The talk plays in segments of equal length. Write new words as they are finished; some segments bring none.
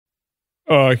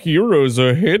Our heroes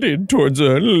are headed towards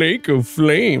a lake of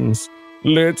flames.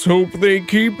 Let's hope they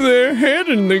keep their head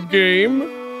in the game.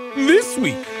 This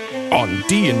week on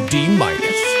D&D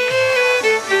Minus.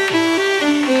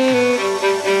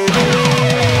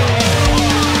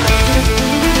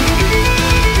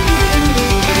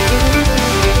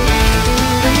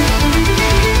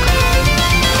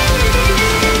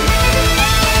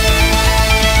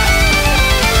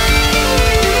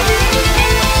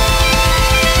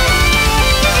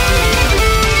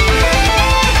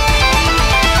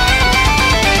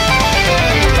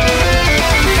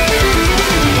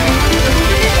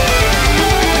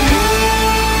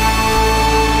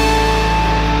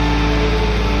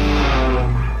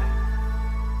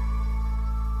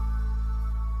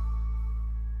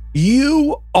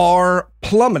 You are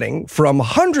plummeting from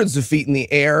hundreds of feet in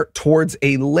the air towards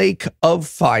a lake of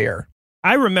fire.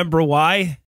 I remember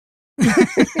why.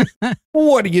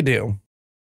 What do you do?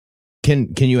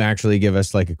 Can you actually give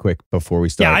us like a quick before we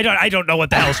start? Yeah, I don't know what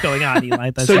the hell's going on,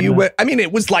 Eli. So you went, I mean,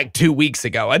 it was like 2 weeks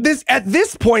ago. At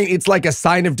this point, it's like a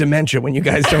sign of dementia when you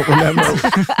guys don't remember.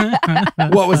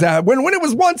 What was that? When it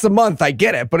was once a month, I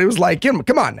get it, but it was like,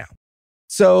 come on now.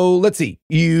 So let's see.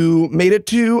 You made it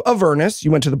to Avernus.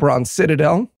 You went to the Bronze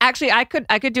Citadel. Actually, I could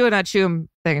do an Achum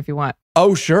thing if you want.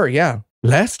 Oh, sure, yeah.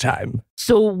 Last time.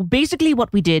 So basically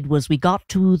what we did was we got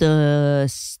to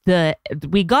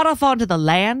we got off onto the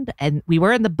land, and we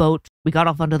were in the boat. We got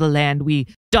off onto the land. We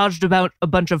dodged about a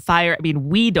bunch of fire. I mean,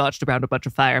 we dodged around a bunch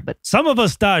of fire, but some of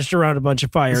us dodged around a bunch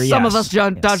of fire. Some of us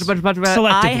dodged a bunch of fire.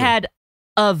 I had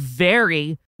a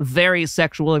very, very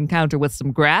sexual encounter with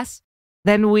some grass.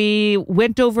 Then we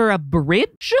went over a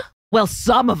bridge. Well,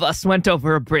 some of us went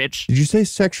over a bridge. Did you say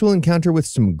sexual encounter with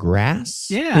some grass?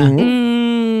 Yeah.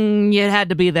 Mm-hmm. It had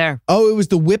to be there. Oh, it was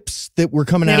the whips that were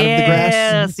coming out of the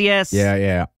grass? Yes.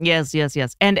 Yeah.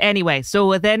 Yes. And anyway,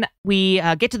 so then we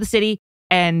get to the city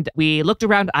and we looked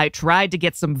around. I tried to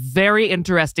get some very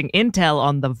interesting intel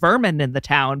on the vermin in the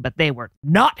town, but they were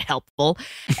not helpful.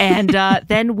 And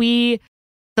then the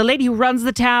lady who runs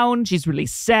the town, she's really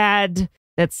sad.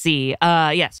 Let's see.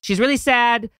 Yes, she's really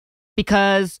sad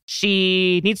because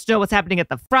she needs to know what's happening at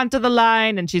the front of the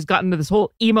line, and she's gotten to this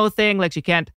whole emo thing, like she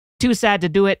can't, too sad to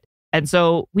do it. And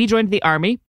so we joined the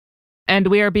army, and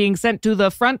we are being sent to the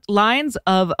front lines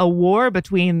of a war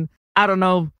between, I don't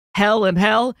know, hell and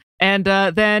hell. And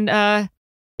then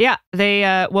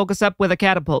they woke us up with a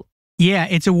catapult. Yeah,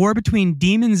 it's a war between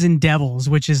demons and devils,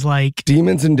 which is like...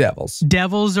 Demons and devils.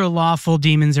 Devils are lawful,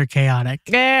 demons are chaotic.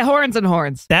 Horns and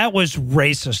horns. That was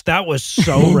racist. That was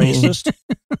so racist.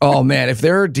 Oh, man, if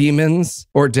there are demons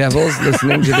or devils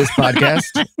listening to this podcast,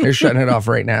 they're shutting it off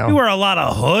right now. You wear a lot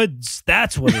of hoods.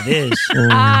 That's what it is.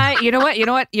 You know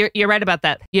what? You're right about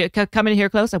that. You come in here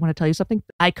close. I want to tell you something.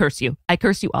 I curse you. I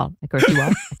curse you all. I curse you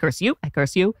all. I curse you. I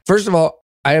curse you. First of all,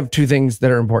 I have two things that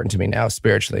are important to me now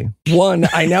spiritually. One,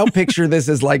 I now picture this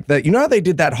as like you know how they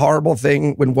did that horrible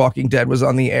thing when Walking Dead was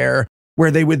on the air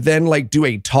where they would then like do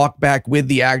a talk back with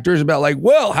the actors about like,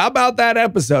 well, how about that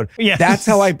episode? Yes. That's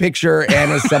how I picture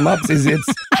Anna's sum ups is it's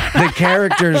the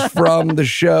characters from the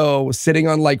show sitting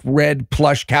on like red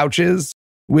plush couches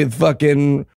with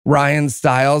fucking Ryan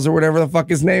Stiles or whatever the fuck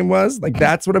his name was. Like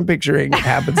that's what I'm picturing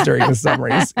happens during the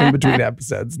summaries in between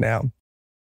episodes now.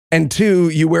 And two,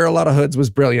 you wear a lot of hoods was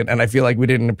brilliant, and I feel like we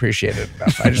didn't appreciate it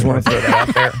enough. I just want to throw that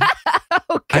out there.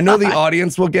 Oh, I know the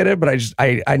audience will get it, but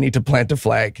I need to plant a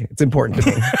flag. It's important to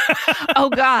me. Oh,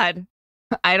 God.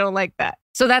 I don't like that.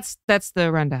 So that's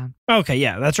the rundown. Okay,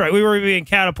 yeah, that's right. We were being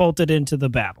catapulted into the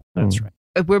battle. That's right.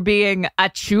 We're being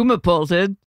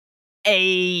achumapulted.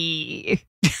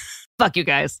 Fuck you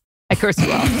guys. I curse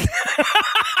you all.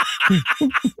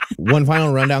 One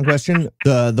final rundown question.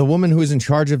 The woman who is in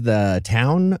charge of the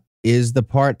town is the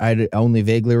part I only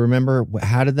vaguely remember.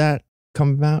 How did that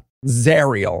come about?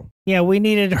 Zariel. Yeah, we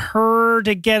needed her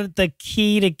to get the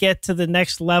key to get to the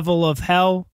next level of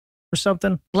hell or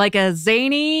something. Like a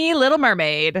zany little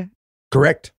mermaid.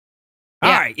 Correct. All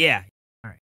Yeah. right, yeah.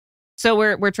 So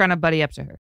we're trying to buddy up to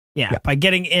her. Yeah, by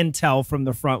getting intel from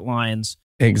the front lines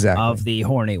Exactly. of the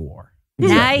horny war.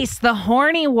 Nice. The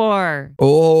horny war.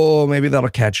 Oh, maybe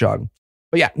that'll catch on.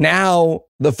 But yeah, now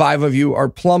the five of you are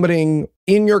plummeting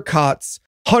in your cots,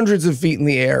 hundreds of feet in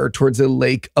the air towards a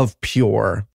lake of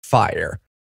pure fire.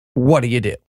 What do you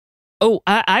do? Oh,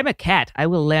 I'm a cat. I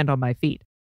will land on my feet.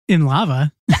 In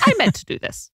lava. I meant to do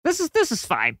this. This is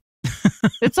fine.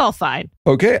 It's all fine.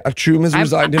 Okay, Achum has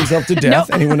resigned himself to death.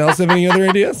 No. Anyone else have any other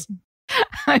ideas?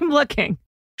 I'm looking.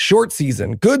 Short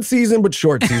season. Good season, but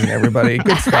short season, everybody.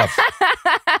 Good stuff.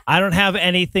 I don't have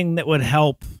anything that would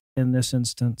help in this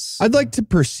instance. I'd like to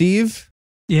perceive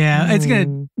Yeah,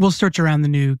 we'll search around the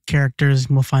new characters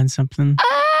and we'll find something.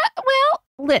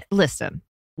 Well, listen.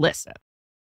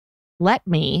 Let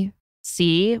me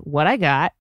see what I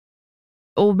got.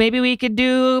 Oh, maybe we could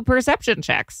do perception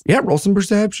checks. Yeah, roll some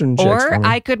perception checks. Or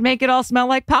I could make it all smell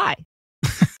like pie.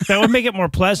 That would make it more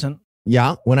pleasant.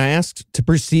 Yeah, when I asked to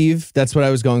perceive, that's what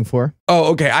I was going for.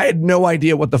 Oh, okay. I had no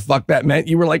idea what the fuck that meant.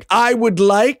 You were like, I would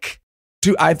like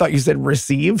to. I thought you said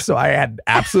receive, so I had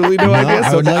absolutely no idea. I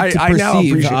So would like to I now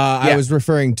perceive. appreciate. I was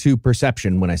referring to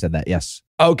perception when I said that. Yes.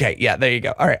 Okay, yeah, there you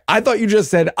go. All right. I thought you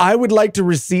just said, I would like to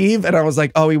receive. And I was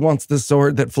like, oh, he wants the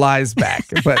sword that flies back.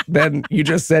 But then you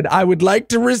just said, I would like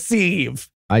to receive.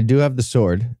 I do have the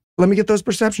sword. Let me get those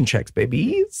perception checks,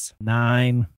 babies.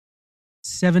 9.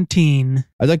 17.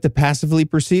 I'd like to passively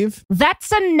perceive.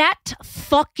 That's a net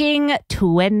fucking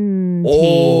 20.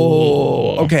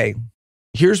 Oh, okay.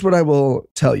 Here's what I will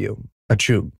tell you,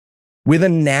 Achub. With a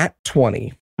nat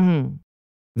 20,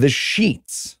 the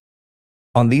sheets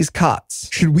on these cots.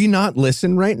 Should we not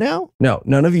listen right now? No,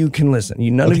 none of you can listen.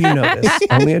 None of you know this.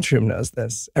 Only Achum knows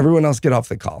this. Everyone else get off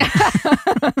the call.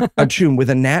 Achum, with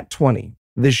a nat 20,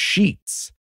 the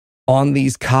sheets on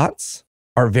these cots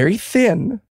are very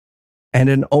thin and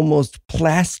an almost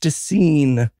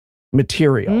plasticine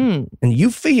material. And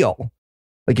you feel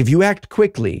like if you act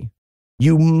quickly,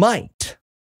 you might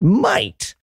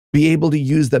be able to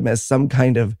use them as some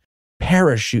kind of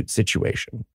parachute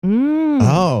situation.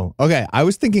 Oh, okay. I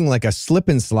was thinking like a slip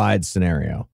and slide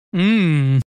scenario.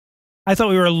 I thought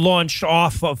we were launched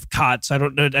off of cots. I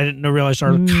didn't realize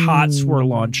our cots were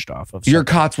launched off of. Your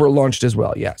cots were launched as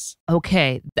well, yes.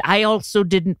 Okay. I also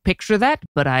didn't picture that,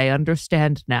 but I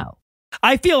understand now.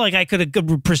 I feel like I could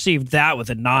have perceived that with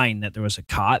a 9 that there was a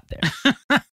cot there.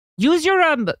 Use your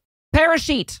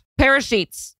parachutes.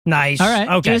 Nice. All right.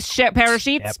 Okay. Use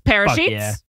parachutes. Yep. Parachutes. Fuck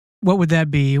yeah. What would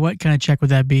that be? What kind of check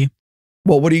would that be?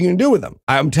 Well, what are you going to do with them?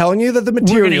 I'm telling you that the We're going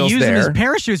to materials use them there. as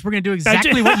parachutes. We're going to do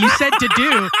exactly what you said to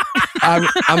do.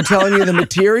 I'm telling you the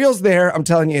materials there. I'm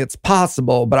telling you it's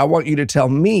possible, but I want you to tell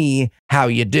me how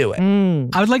you do it.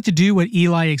 I would like to do what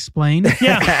Eli explained.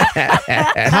 Yeah.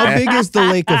 How big is the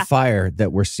lake of fire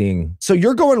that we're seeing? So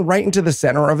you're going right into the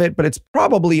center of it, but it's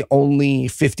probably only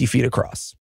 50 feet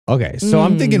across. Okay, so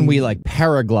I'm thinking we like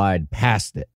paraglide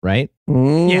past it, right? Yeah.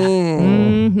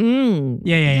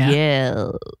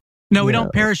 No, we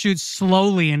don't parachute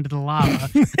slowly into the lava.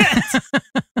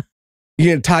 You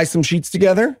going to tie some sheets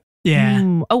together?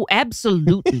 Yeah. Oh,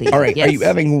 absolutely. All right. Yes. Are you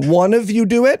having one of you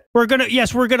do it? We're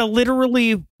gonna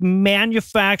literally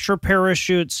manufacture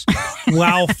parachutes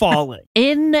while falling.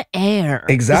 In air.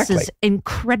 Exactly. This is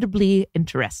incredibly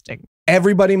interesting.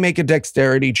 Everybody make a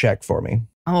dexterity check for me.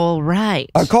 All right.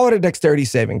 I'll call it a dexterity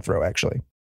saving throw, actually.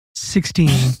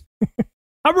 16.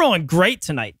 I'm rolling great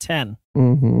tonight. 10.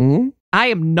 Mm-hmm. I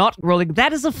am not rolling.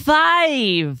 That is a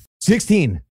 5.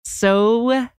 16.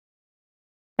 So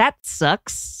that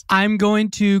sucks. I'm going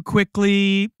to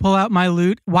quickly pull out my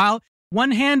lute. While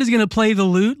one hand is going to play the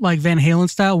lute, like Van Halen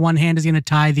style, one hand is going to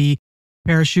tie the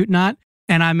parachute knot,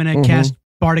 and I'm going to cast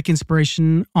Bardic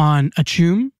Inspiration on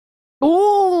Achum.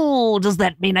 Ooh, does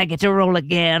that mean I get to roll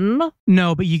again?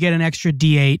 No, but you get an extra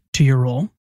D8 to your roll.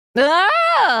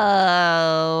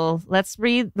 Oh, I'm going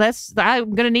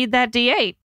to need that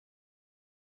D8.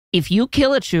 If you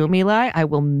kill Achum, Eli, I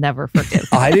will never forgive.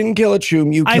 I didn't kill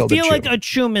Achum. You killed I feel Achum. like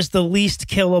Achum is the least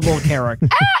killable character.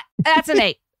 That's an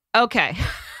 8. Okay.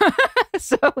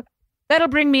 So that'll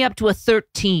bring me up to a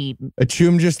 13.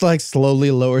 Achum just like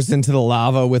slowly lowers into the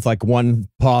lava with like one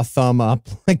paw thumb up,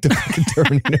 like the fucking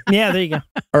Terminator. Yeah, there you go.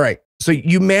 All right. So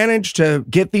you managed to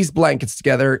get these blankets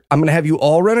together. I'm going to have you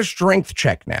all run a strength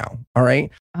check now. All right.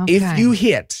 Okay. If you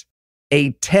hit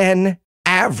a 10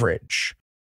 average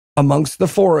amongst the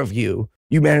 4 of you,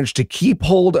 you manage to keep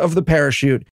hold of the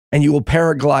parachute and you will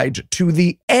paraglide to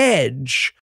the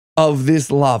edge of this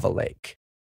lava lake.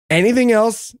 Anything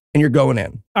else, and you're going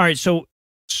in. All right, so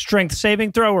strength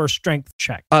saving throw or strength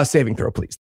check? Saving throw,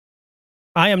 please.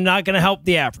 I am not going to help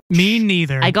the average. Me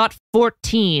neither. I got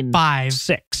 14. 5.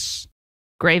 6.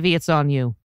 Gravy, it's on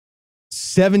you.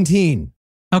 17.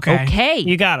 Okay. Okay.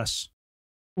 You got us.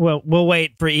 We'll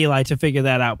wait for Eli to figure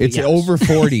that out. but It's yes. over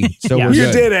 40, so Yeah. we're You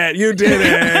good. did it. You did Oh,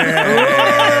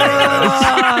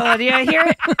 it. do you hear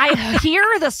it? I hear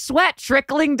the sweat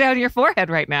trickling down your forehead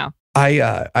right now.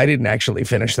 I didn't actually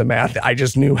finish the math. I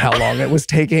just knew how long it was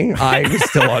taking. I was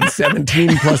still on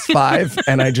 17 plus 5,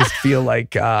 and I just feel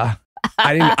like I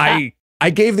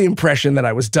gave the impression that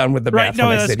I was done with the Right, math no,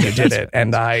 when I that's said you good. did it.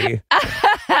 And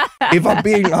if I'm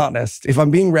being honest, if I'm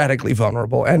being radically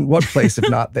vulnerable, and what place if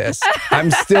not this,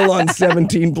 I'm still on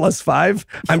 17 plus 5.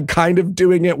 I'm kind of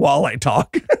doing it while I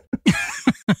talk.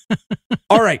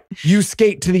 All right, you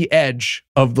skate to the edge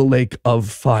of the lake of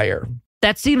fire.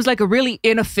 That seems like a really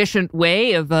inefficient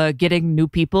way of getting new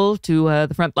people to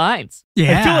the front lines.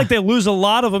 Yeah. I feel like they lose a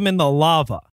lot of them in the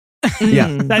lava.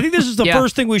 Yeah. I think this is the Yeah.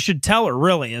 first thing we should tell her,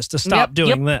 really, is to stop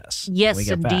doing this. when Yes, we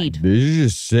get back. indeed. Did you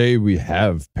just say we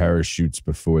have parachutes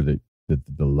before the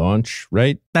launch,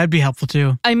 right? That'd be helpful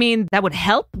too. I mean, that would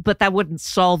help, but that wouldn't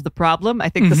solve the problem. I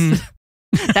think this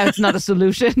that's not a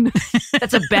solution.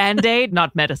 That's a Band-Aid,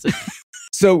 not medicine.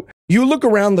 So you look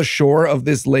around the shore of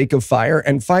this lake of fire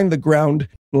and find the ground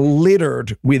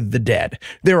littered with the dead.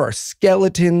 There are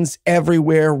skeletons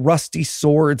everywhere, rusty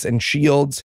swords and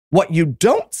shields. What you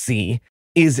don't see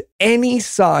is any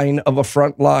sign of a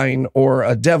front line or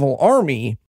a devil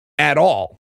army at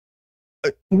all.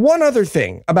 One other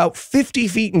thing, about 50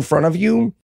 feet in front of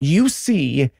you, you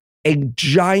see a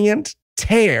giant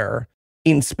tear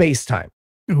in space-time.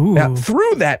 Ooh. Now,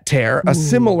 through that tear, a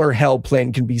similar hell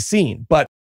plane can be seen. But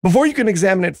before you can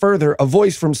examine it further, a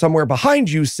voice from somewhere behind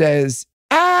you says,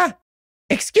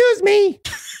 excuse me.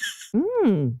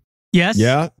 Yes.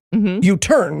 Yeah. Mm-hmm. You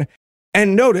turn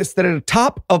and notice that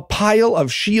atop a pile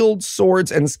of shields,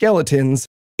 swords, and skeletons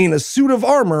in a suit of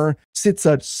armor sits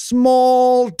a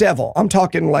small devil. I'm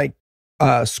talking like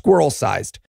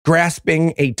squirrel-sized,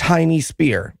 grasping a tiny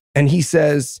spear. And he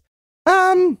says,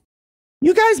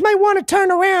 you guys might want to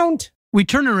turn around. We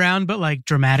turn around, but like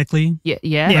dramatically. Yeah.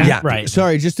 Yeah, right.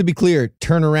 Sorry, just to be clear,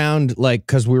 turn around like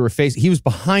because we were facing. He was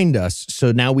behind us,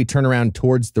 so now we turn around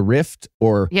towards the rift,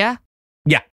 or Yeah.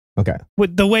 okay.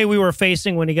 With the way we were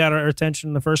facing when he got our attention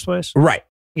in the first place? Right.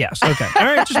 Yes. Okay. All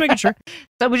right. Just making sure.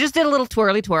 So we just did a little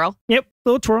twirly twirl. Yep.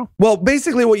 Little twirl. Well,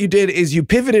 basically what you did is you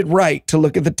pivoted right to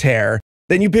look at the tear.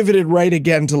 Then you pivoted right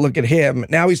again to look at him.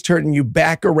 Now he's turning you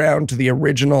back around to the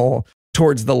original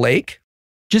towards the lake.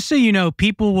 Just so you know,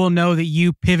 people will know that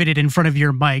you pivoted in front of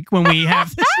your mic when we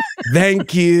have this.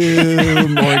 Thank you,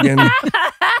 Morgan.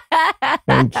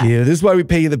 Thank you. This is why we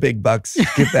pay you the big bucks.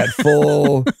 Get that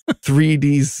full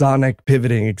 3D Sonic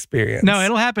pivoting experience. No,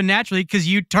 it'll happen naturally because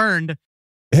you turned.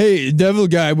 Hey, devil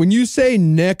guy, when you say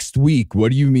next week,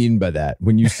 what do you mean by that?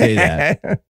 When you say that?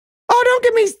 Oh, don't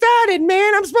get me started,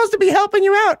 man. I'm supposed to be helping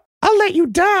you out. I'll let you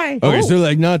die. Okay, so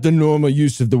like not the normal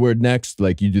use of the word next,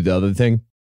 like you do the other thing.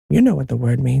 You know what the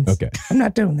word means. Okay. I'm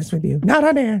not doing this with you. Not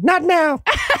on air. Not now.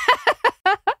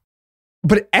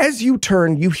 But as you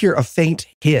turn, you hear a faint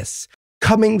hiss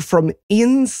coming from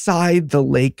inside the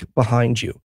lake behind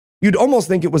you. You'd almost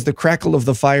think it was the crackle of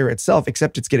the fire itself,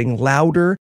 except it's getting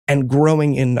louder and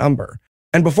growing in number.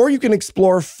 And before you can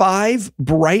explore, 5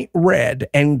 bright red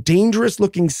and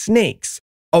dangerous-looking snakes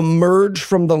emerge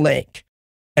from the lake,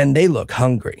 and they look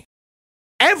hungry.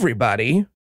 Everybody,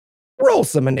 roll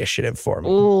some initiative for me.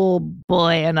 Oh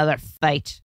boy, another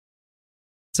fight.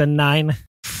 It's a 9.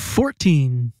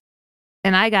 14.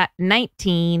 And I got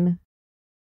 19.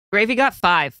 Gravy got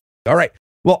 5. All right.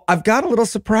 Well, I've got a little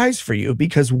surprise for you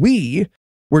because we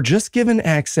were just given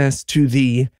access to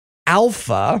the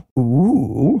alpha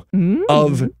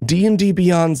of D&D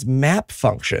Beyond's map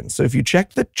function. So if you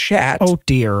check the chat Oh,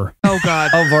 dear. Oh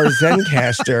God. of our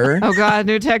Zencaster, Oh God,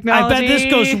 new technology. I bet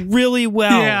this goes really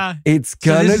well. Yeah. it's So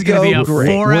gonna this is gonna be go a great.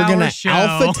 4 We're hour gonna show.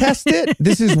 alpha test it.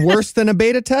 This is worse than a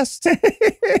beta test.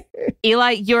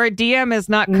 Eli, your DM is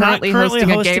not Not currently currently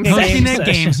hosting a hosting game a Hosting session. a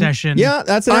game session. Yeah,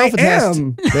 that's an I alpha test.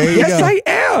 am. There you Yes, go. I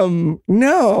am.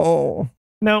 No,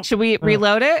 No. Should we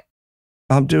reload it?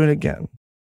 I'll do it again.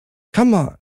 Come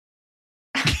on.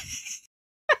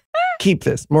 Keep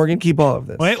this. Morgan, keep all of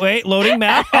this. Wait. Loading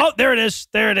map. Oh, there it is.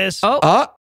 There it is.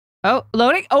 Oh,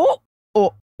 loading.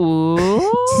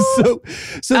 Ooh. So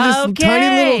this tiny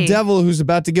Okay. little devil who's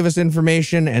about to give us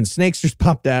information and snakes just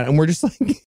popped out and we're just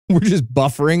like we're just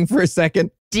buffering for a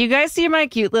second. Do you guys see my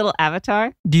cute little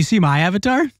avatar? Do you see my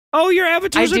avatar? Oh, your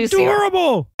avatar's I do see her.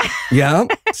 adorable. Yeah.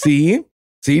 See,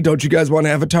 don't you guys want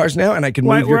avatars now? And I can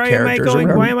Why, move your where am I characters going?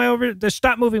 around. Why am I over?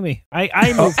 Stop moving me.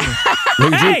 I move me.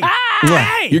 Look at you. Hey! Mwah.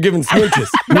 Hey! You're giving smooches.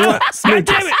 Mwah. God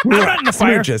damn it. I'm not in the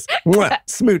fire. Smooches. Mwah.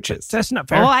 Smooches. That's not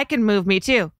fair. Oh, I can move me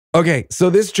too. Okay, so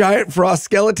this giant frost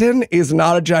skeleton is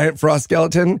not a giant frost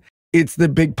skeleton. It's the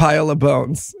big pile of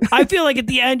bones. I feel like at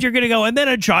the end you're going to go, and then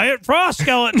a giant frost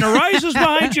skeleton arises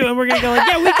behind you, and we're going to go like,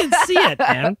 yeah, we can see it,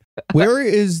 man. Where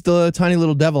is the tiny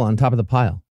little devil on top of the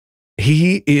pile?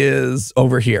 He is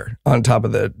over here on top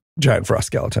of the giant frost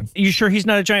skeleton. You sure he's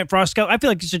not a giant frost skeleton? I feel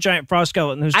like he's a giant frost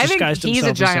skeleton who's I think disguised he's a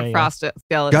himself as giant frost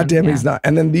skeleton. God damn it, he's not.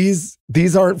 And then these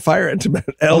aren't fire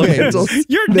elementals.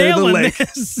 You're They're the nailing lake.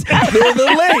 this. They're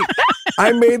the lake.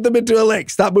 I made them into a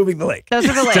lake. Stop moving the lake. Those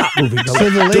are the Stop lake. moving the So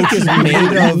lake. the lake is Don't you made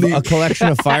move of the a collection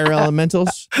of fire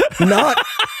elementals? Not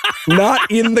not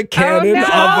in the canon no. of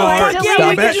Oh, our. fuck Yeah, Stop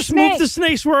we can it. just move the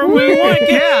snakes where we want.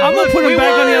 Yeah. I'm gonna put them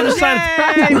back on the other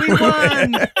side. Yay, we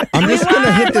won. I'm just going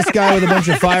to hit this guy with a bunch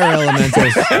of fire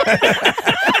elementals.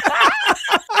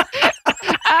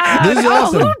 This is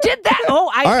awesome. Who did that? Oh, All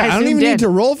right, I don't even need to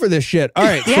roll for this shit. All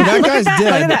right, so Yeah, that look at guy's that, look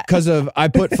at dead that. because of I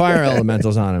put fire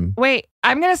elementals on him. Wait,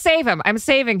 I'm gonna save him. I'm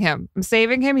saving him.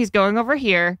 He's going over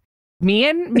here. Me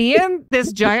and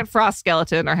this giant frost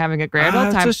skeleton are having a grand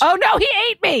old time. just- Oh no, he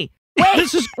ate me. Wait,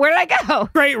 This is where did I go?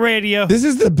 great radio. This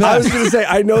is the I best. was going to say,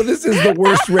 I know this is the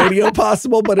worst radio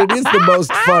possible, but it is the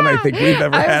most fun I think we've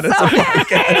ever had as a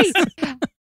podcast.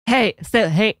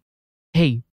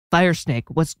 Hey, Fire Snake,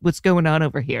 what's going on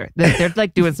over here? They're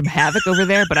like doing some havoc over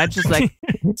there, but I'm just like,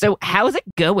 so how's it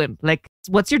going? Like,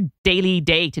 what's your daily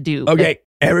day to do? Okay,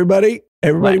 everybody,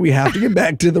 What? we have to get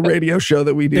back to the radio show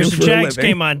that we do There's for a Jags living.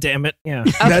 game on, damn it. Yeah.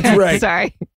 Okay, That's right.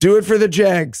 Sorry. Do it for the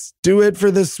Jags. Do it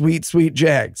for the sweet, sweet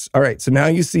Jags. All right, so now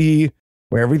you see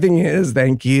where everything is.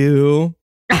 Thank you.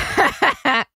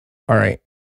 All right,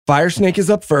 Fire Snake is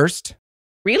up first.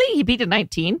 Really? He beat a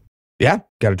 19? Yeah,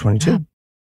 got a 22.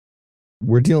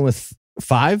 We're dealing with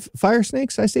 5 fire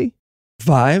snakes, I see.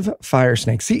 5 fire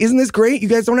snakes. See, isn't this great? You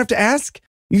guys don't have to ask.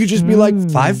 You could just be like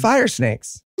 5 fire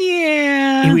snakes.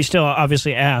 Yeah. We still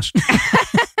obviously asked.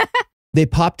 They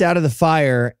popped out of the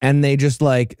fire and they just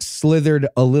like slithered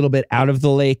a little bit out of the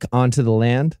lake onto the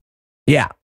land Yeah.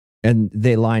 and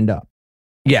they lined up.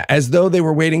 Yeah, as though they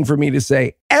were waiting for me to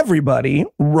say, everybody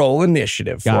roll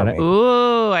initiative Got for it. me.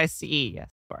 Ooh, I see. Yes.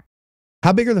 Sure.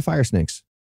 How big are the fire snakes?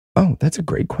 Oh, that's a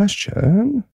great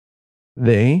question.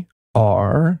 They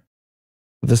are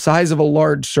the size of a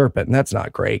large serpent. And that's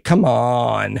not great. Come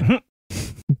on.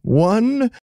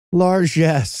 One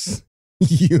largesse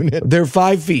unit. They're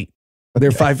 5 feet. They're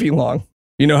Okay. 5 feet long.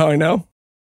 You know how I know?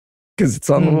 Because it's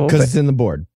on the little Because thing. it's in the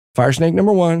board. Fire snake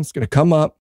number 1 is going to come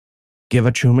up, give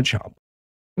a chum a chomp.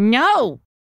 No.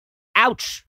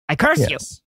 Ouch. I curse you.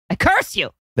 Yes. I curse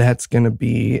you. That's going to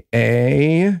be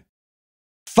a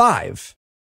 5.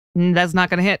 That's not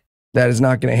going to hit. That is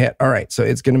not going to hit. All right. So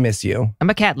it's going to miss you. I'm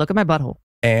a cat. Look at my butthole.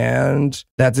 And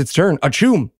that's its turn.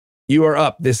 Achum, you are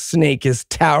up. This snake is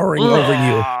towering over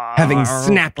you, having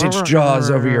snapped its jaws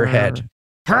over your head.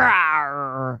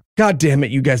 God damn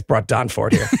it, you guys brought Don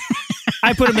Ford here.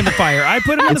 I put him in the fire.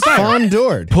 It's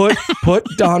Fondord. Put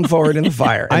Don Ford in the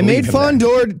fire. and I made leave him there.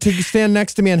 Fondord to stand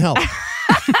next to me and help.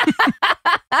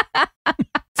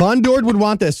 Fondord would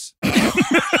want this.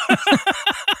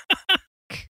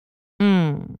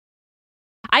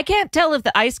 I can't tell if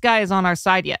the ice guy is on our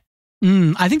side yet.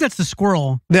 I think that's the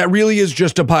squirrel. That really is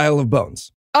just a pile of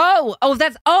bones.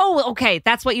 Okay.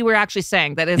 That's what you were actually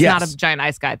saying. That is not Yes. a giant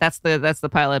ice guy. That's the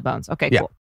pile of bones. Okay, Yeah.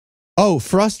 cool. Oh,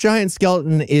 Frost Giant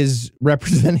Skeleton is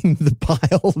representing the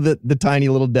pile that the tiny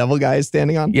little devil guy is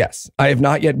standing on? Yes. I have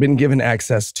not yet been given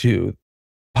access to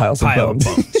piles of bones.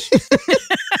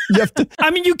 You have to, I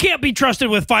mean, you can't be trusted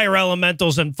with fire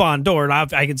elementals and Fondor.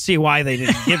 I can see why they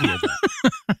didn't give you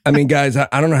that. I mean, guys, I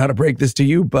don't know how to break this to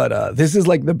you, but this is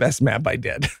like the best map I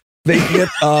did. They get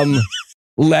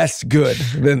less good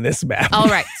than this map. All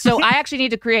right. So I actually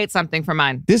need to create something for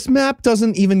mine. this map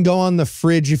doesn't even go on the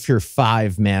fridge if you're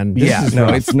 5, man. This Yeah, is no,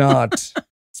 rough. it's not.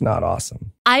 It's not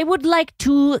awesome. I would like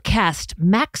to cast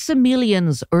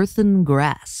Maximilian's Earthen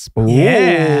Grasp.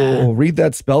 Yeah. Ooh, read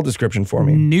that spell description for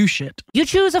me. New shit. You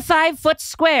choose a 5-foot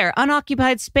square,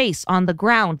 unoccupied space on the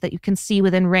ground that you can see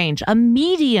within range. A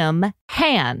medium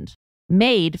hand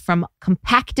made from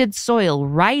compacted soil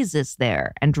rises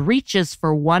there and reaches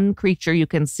for one creature you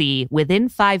can see within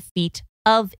 5 feet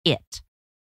of it.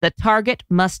 The target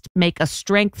must make a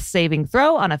strength saving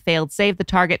throw. On a failed save, the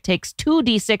target takes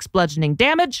 2d6 bludgeoning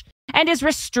damage and is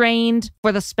restrained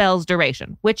for the spell's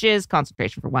duration, which is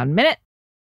concentration for 1 minute.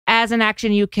 As an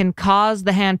action, you can cause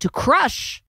the hand to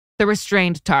crush the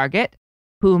restrained target,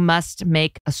 who must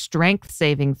make a strength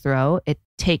saving throw. It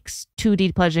takes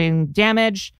 2d bludgeoning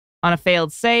damage on a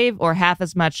failed save or half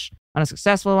as much on a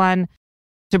successful one.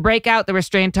 To break out, the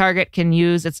restrained target can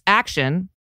use its action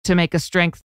to make a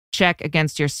strength check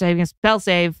against your saving spell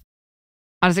save.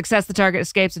 On a success, the target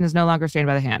escapes and is no longer restrained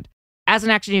by the hand. As an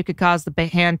action, you could cause the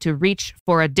hand to reach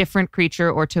for a different creature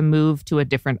or to move to a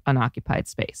different unoccupied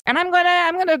space. And I'm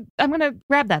gonna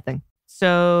grab that thing.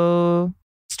 So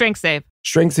strength save.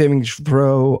 Strength saving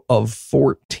throw of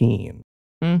 14.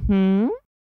 Mm-hmm.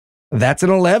 That's an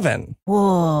 11.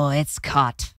 Whoa, it's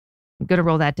caught. I'm gonna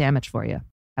roll that damage for you.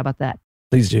 How about that?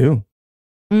 Please do.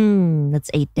 That's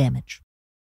 8 damage.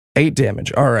 8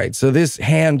 damage. All right. So this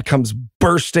hand comes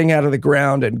bursting out of the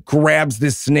ground and grabs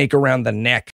this snake around the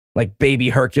neck like baby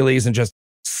Hercules and just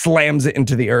slams it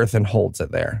into the earth and holds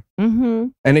it there. Mm-hmm.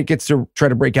 And it gets to try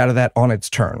to break out of that on its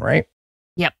turn, right?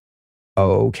 Yep.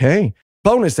 Okay.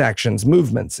 Bonus actions,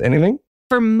 movements, anything?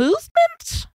 For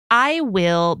movement, I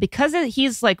will, because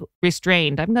he's like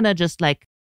restrained, I'm going to just like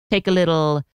take a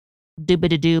little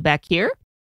doo-ba-doo back here,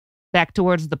 back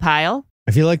towards the pile.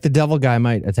 I feel like the devil guy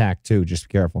might attack too. Just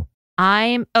be careful.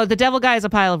 The devil guy is a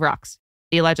pile of rocks.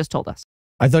 Eli just told us.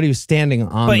 I thought he was standing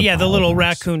on. But the yeah, the pile of little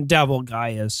rocks. raccoon devil guy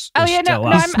is. Oh, is yeah, still no,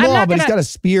 up. He's small, not but he's gonna- got a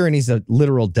spear and he's a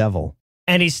literal devil.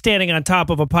 And he's standing on top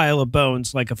of a pile of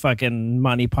bones like a fucking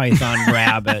Monty Python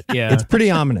rabbit. Yeah. It's pretty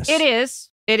ominous. It is.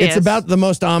 It's about the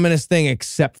most ominous thing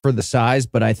except for the size,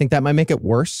 but I think that might make it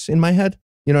worse in my head.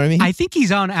 You know what I mean? I think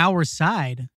he's on our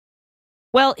side.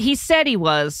 Well, he said he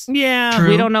was. Yeah. True.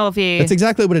 We don't know if he... That's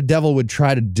exactly what a devil would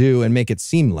try to do and make it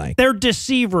seem like. They're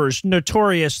deceivers,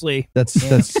 notoriously. That's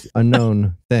a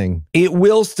known thing. It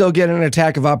will still get an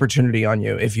attack of opportunity on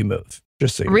you if you move.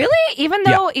 Just so you know. Really? Even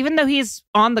though he's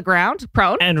on the ground,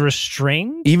 prone? And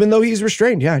restrained? Even though he's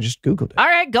restrained. Yeah, I just Googled it. All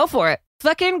right, go for it.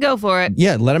 Fucking go for it.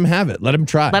 Yeah, let him have it. Let him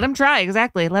try. Let him try.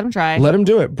 Exactly. Let him try. Let him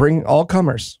do it. Bring all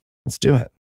comers. Let's do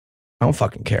it. I don't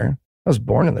fucking care. I was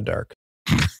born in the dark.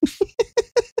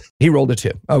 He rolled a 2.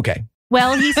 Okay.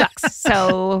 Well, he sucks.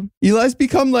 So Eli's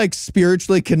become like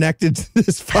spiritually connected to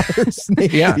this fire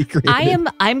snake. Yeah. he created.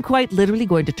 I'm quite literally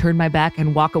going to turn my back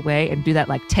and walk away and do that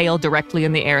like tail directly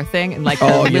in the air thing and like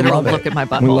Oh, the you literal love it. look at my We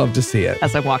butthole love to see it.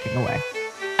 as I'm walking away.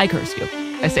 I curse you.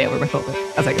 I say over my shoulder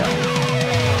as I go.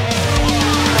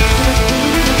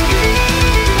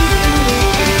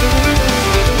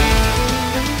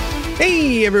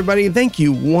 Hey, everybody. Thank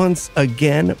you once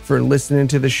again for listening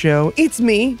to the show. It's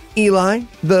me, Eli,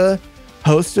 the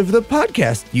host of the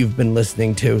podcast you've been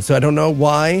listening to. So I don't know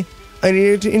why I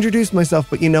needed to introduce myself,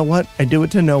 but you know what? I do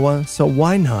it to Noah, so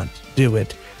why not do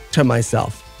it to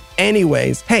myself?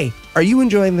 Anyways, hey, are you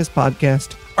enjoying this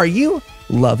podcast? Are you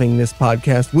loving this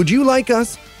podcast? Would you like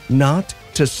us not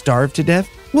to starve to death?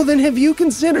 Well, then have you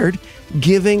considered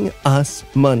giving us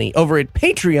money over at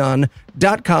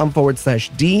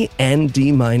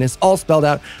patreon.com/DND-, all spelled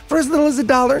out. For as little as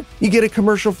 $1, you get a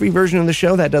commercial-free version of the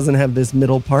show that doesn't have this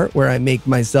middle part where I make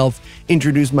myself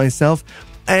introduce myself.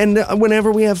 And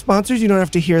whenever we have sponsors, you don't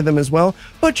have to hear them as well.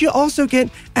 But you also get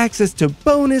access to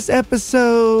bonus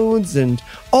episodes and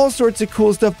all sorts of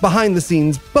cool stuff,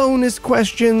 behind-the-scenes bonus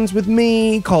questions with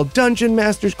me called Dungeon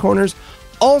Masters Corners,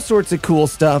 all sorts of cool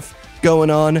stuff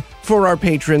going on for our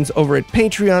patrons over at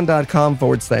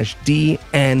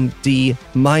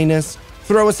patreon.com/DND-.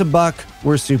 Throw us a buck.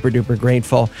 We're super duper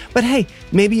grateful. But hey,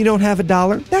 maybe you don't have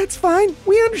 $1. That's fine.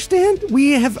 We understand.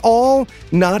 We have all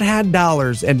not had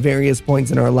dollars at various points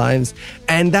in our lives.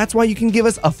 And that's why you can give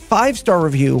us a 5-star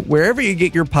review wherever you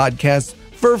get your podcasts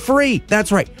for free.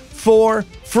 That's right. For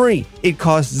free. It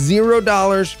costs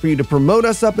 $0 for you to promote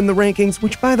us up in the rankings,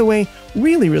 which, by the way,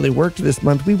 really, really worked this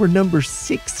month. We were number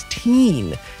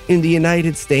 16 in the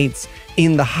United States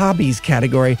in the hobbies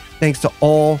category, thanks to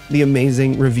all the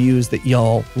amazing reviews that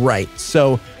y'all write.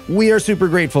 So we are super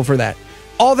grateful for that.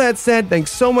 All that said,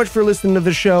 thanks so much for listening to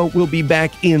the show. We'll be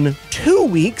back in 2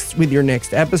 weeks with your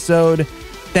next episode.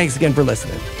 Thanks again for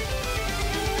listening.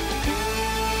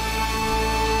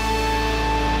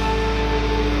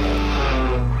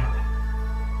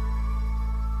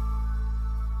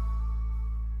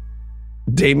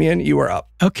 Damien, you are up.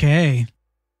 Okay.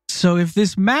 So if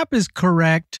this map is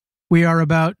correct, we are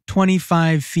about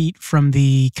 25 feet from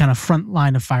the kind of front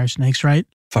line of fire snakes, right?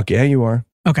 Fuck yeah, you are.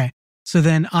 Okay. So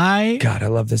then God, I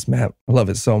love this map. I love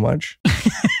it so much.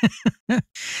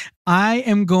 I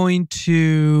am going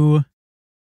to,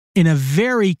 in a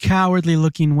very cowardly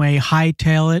looking way,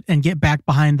 hightail it and get back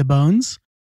behind the bones.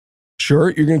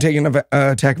 Sure, you're going to take an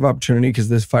attack of opportunity because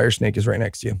this fire snake is right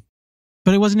next to you.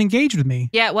 But it wasn't engaged with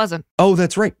me. Yeah, it wasn't. Oh,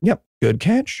 that's right. Yep. Good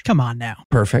catch. Come on now.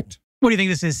 Perfect. What do you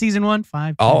think this is? Season 1?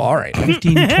 5? Oh, all right.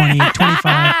 15, 20,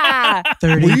 25,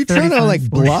 30, Were you trying to 35, like 40,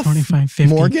 bluff 45,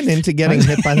 50. Morgan into getting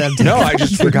hit by that? No, I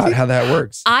just forgot how that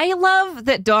works. I love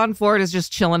that Dawn Ford is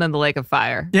just chilling in the lake of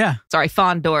fire. Yeah. Sorry,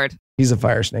 Fondord. He's a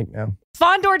fire snake now.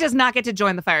 Fondor does not get to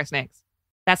join the fire snakes.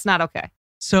 That's not okay.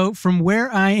 So from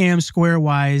where I am square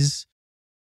wise,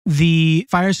 the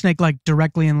fire snake like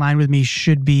directly in line with me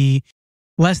should be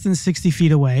less than 60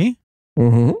 feet away.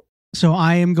 Mm-hmm. So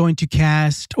I am going to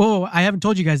cast... Oh, I haven't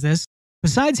told you guys this.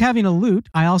 Besides having a lute,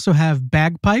 I also have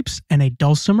bagpipes and a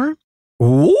dulcimer.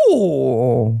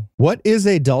 Ooh. What is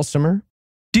a dulcimer?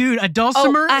 Dude, a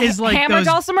dulcimer a is like hammer those...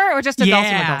 dulcimer or just a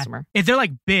Yeah. dulcimer? If they're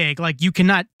like big, like you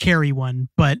cannot carry one,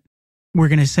 but we're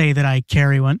going to say that I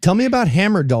carry one. Tell me about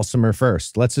hammer dulcimer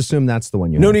first. Let's assume that's the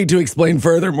one you No have. need to explain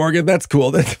further, Morgan. That's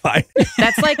cool. That's fine.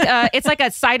 That's like it's like a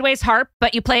sideways harp,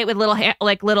 but you play it with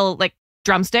little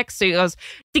drumsticks. So it goes.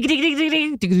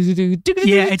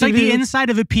 Yeah, it's like the inside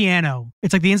of a piano.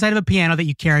 It's like the inside of a piano that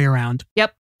you carry around.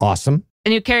 Yep. Awesome.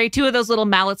 And you carry two of those little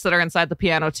mallets that are inside the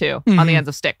piano too, on the ends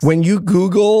of sticks. When you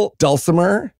Google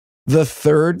dulcimer, the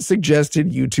third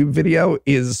suggested YouTube video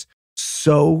is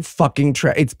so fucking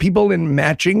it's people in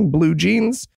matching blue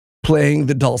jeans playing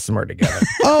the dulcimer together.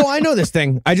 Oh, I know this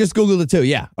thing. I just Googled it too.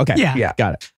 Yeah. Okay. Yeah.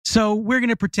 Got it. So we're going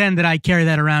to pretend that I carry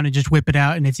that around and just whip it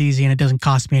out and it's easy and it doesn't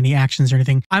cost me any actions or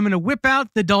anything. I'm going to whip out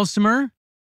the dulcimer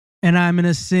and I'm going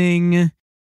to sing,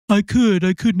 I could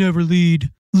never lead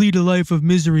a life of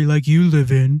misery like you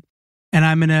live in. And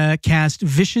I'm going to cast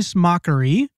Vicious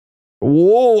Mockery.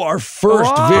 Whoa, our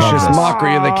first vicious Yes.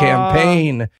 mockery of the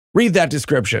campaign. Read that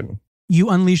description. You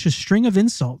unleash a string of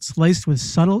insults laced with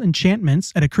subtle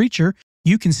enchantments at a creature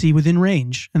you can see within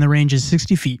range, and the range is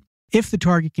 60 feet. If the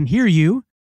target can hear you,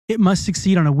 it must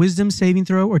succeed on a wisdom saving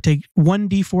throw or take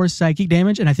 1d4 psychic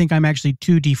damage, and I think I'm actually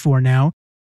 2d4 now,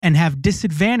 and have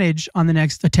disadvantage on the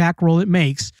next attack roll it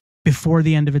makes before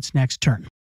the end of its next turn.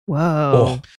 Whoa.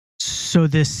 Oh, So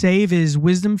the save is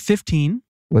wisdom 15.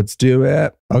 let's do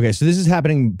it. Okay, so this is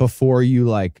happening before you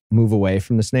move away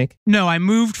from the snake? No, I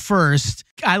moved first.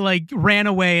 I ran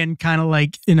away and kind of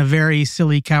in a very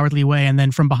silly, cowardly way, and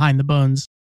then from behind the bones,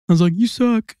 I was like, you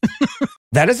suck.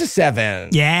 That is a 7.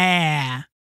 Yeah.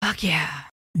 Fuck yeah.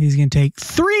 He's going to take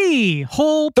 3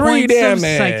 whole 3 points damage.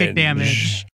 of psychic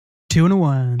damage. 2 and a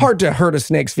 1. Hard to hurt a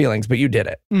snake's feelings, but you did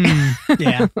it.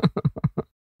 Yeah.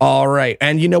 All right.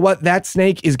 And you know what? That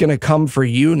snake is going to come for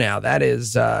you now. That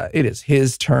is, it is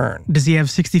his turn. Does he have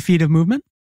 60 feet of movement?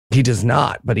 He does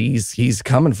not, but he's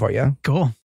coming for you.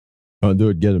 Cool. Oh, do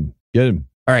it. Get him. Get him.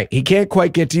 All right. He can't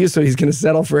quite get to you, so he's going to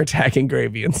settle for attacking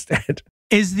Gravy instead.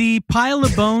 Is the pile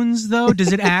of bones, though,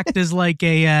 does it act as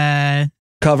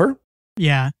Cover?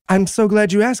 yeah. I'm so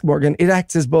glad you asked, Morgan. It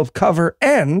acts as both cover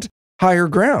and higher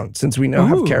ground, since we now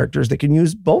have Ooh. characters that can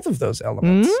use both of those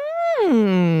elements.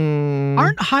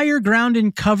 Aren't higher ground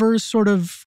and cover sort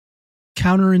of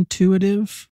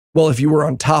counterintuitive? Well, if you were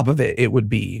on top of it, it would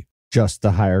be. Just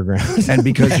the higher ground. And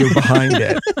because you're behind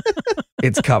it,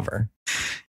 it's cover.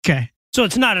 Okay. So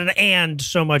it's not an and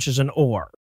so much as an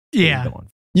or. Yeah.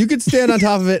 You could stand on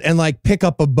top of it and pick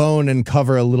up a bone and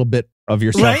cover a little bit of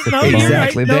yourself. Right? with No, the you're bone. right.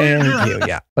 Exactly. No, Thank you're you.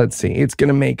 Yeah. Let's see. It's going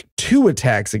to make 2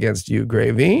 attacks against you,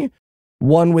 Gravy.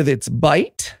 One with its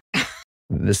bite.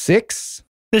 The 6.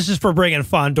 This is for bringing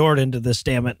Fondor into this,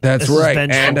 damn it. That's This is right.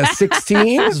 vengeful. And a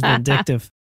 16. This is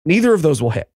vindictive. Neither of those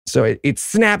will hit. So it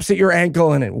snaps at your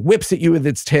ankle and it whips at you with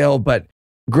its tail, but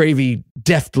Gravy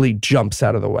deftly jumps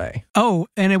out of the way. Oh,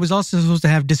 and it was also supposed to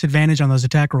have disadvantage on those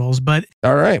attack rolls, but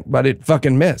All right. But it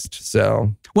fucking missed.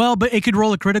 So but it could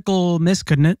roll a critical miss,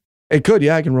 couldn't it? it could.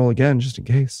 Yeah, I can roll again just in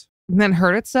case. And then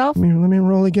hurt itself? Let me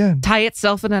roll again. Tie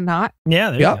itself in a knot?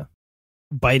 Yeah, there Yep. you go.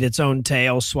 Bite its own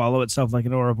tail, swallow itself like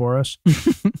an Ouroboros.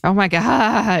 Oh my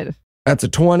God. That's a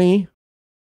 20.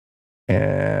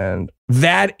 And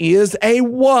that is a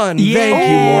 1. Thank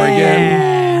you,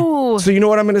 Morgan. Ooh. So you know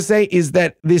what I'm going to say is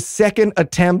that this second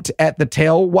attempt at the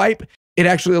tail wipe, it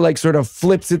actually sort of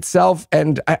flips itself.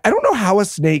 And I don't know how a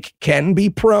snake can be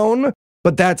prone,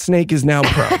 but that snake is now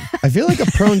prone. I feel like a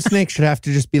prone snake should have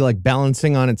to just be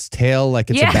balancing on its tail like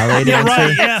it's a ballet Yeah,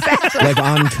 dancer. right. Yeah.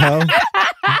 On toe.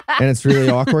 And it's really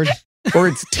awkward. Or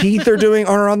its teeth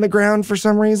are on the ground for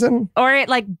some reason. Or it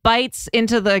bites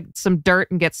into some dirt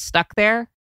and gets stuck there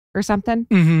or something.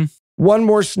 Mm-hmm. One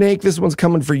more snake. This one's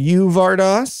coming for you,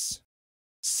 Vardas.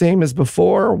 Same as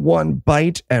before. 1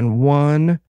 bite and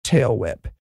 1 tail whip.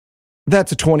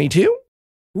 That's a 22.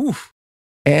 Oof.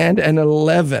 And an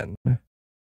 11.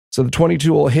 So the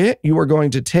 22 will hit. You are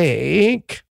going to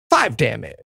take 5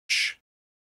 damage.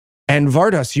 And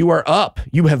Vardas, you are up.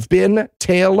 You have been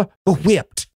tail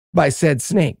whipped by said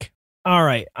snake. All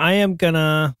right. I am going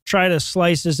to try to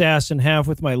slice his ass in half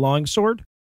with my longsword.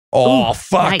 Oh, Ooh,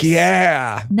 fuck nice.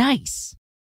 yeah. Nice.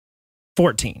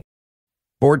 14.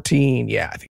 14. Yeah,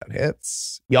 I think that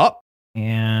hits. Yup.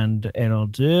 And it'll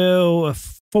do a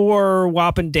 4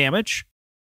 whopping damage.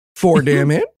 4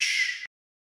 damage.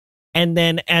 And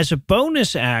then as a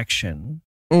bonus action,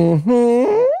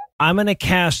 Mm-hmm. I'm going to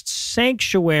cast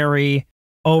Sanctuary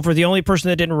over the only person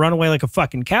that didn't run away like a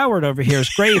fucking coward over here is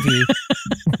Gravy.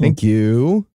 Thank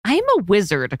you. I am a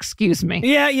wizard, excuse me.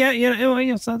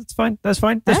 Yeah, so that's fine. That's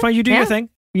fine. That's fine. You do your thing.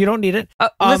 You don't need it.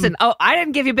 Listen, I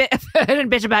didn't give you I didn't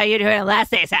bitch about you doing it last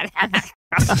day.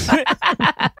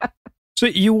 So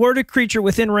you ward a creature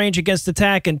within range against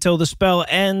attack until the spell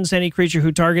ends. Any creature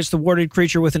who targets the warded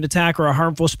creature with an attack or a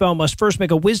harmful spell must first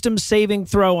make a wisdom saving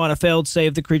throw. On a failed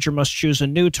save, the creature must choose a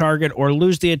new target or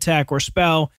lose the attack or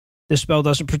spell. This spell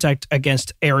doesn't protect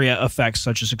against area effects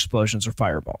such as explosions or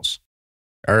fireballs.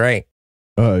 All right.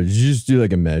 Did you just do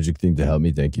like a magic thing to help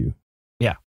me? Thank you.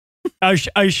 Yeah. I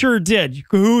sure did.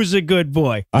 Who's a good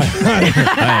boy?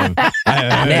 I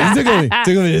am.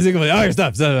 Tickle me. Oh,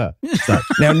 stop.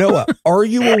 Now, Noah, are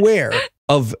you aware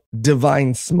of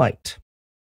Divine Smite?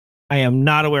 I am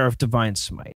not aware of Divine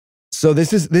Smite. So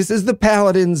this is the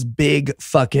Paladin's big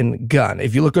fucking gun.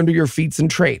 If you look under your feats and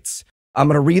traits, I'm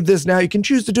going to read this now. You can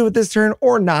choose to do it this turn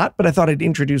or not, but I thought I'd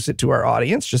introduce it to our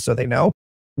audience just so they know.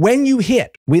 When you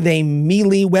hit with a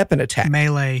melee weapon attack,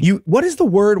 Melee. What is the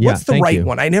word? Yeah, What's the thank right you.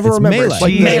 one? I never It's remember. melee. It's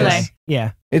like Melee.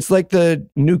 Yeah. It's like the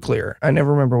nuclear. I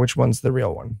never remember which one's the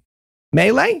real one.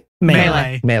 Melee?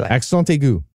 Melee. Melee. Excellent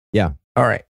aigu. Yeah. All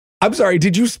right. I'm sorry.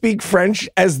 Did you speak French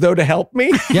as though to help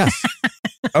me? Yes.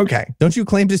 Okay. Don't you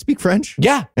claim to speak French?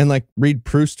 Yeah. And like read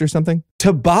Proust or something?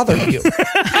 To bother you.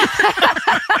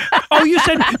 Oh, you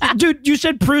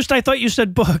said Proust. I thought you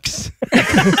said books.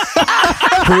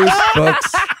 Proust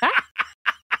books.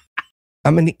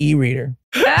 I'm an e-reader.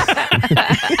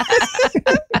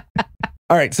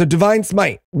 All right, so Divine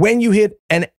Smite. When you hit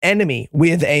an enemy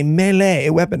with a melee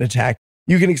weapon attack,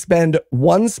 you can expend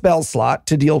 1 spell slot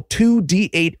to deal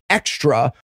 2d8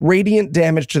 extra radiant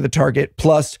damage to the target,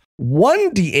 plus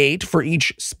 1d8 for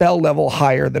each spell level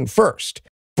higher than first,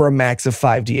 for a max of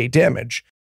 5d8 damage,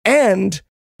 and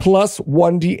plus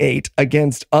 1d8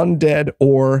 against undead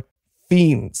or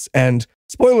fiends. And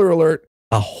spoiler alert,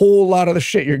 a whole lot of the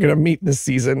shit you're going to meet this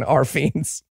season are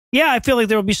fiends. Yeah, I feel like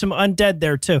there will be some undead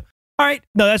there too. All right.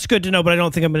 No, that's good to know, but I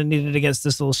don't think I'm going to need it against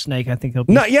this little snake. I think he'll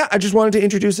be... No, yeah, I just wanted to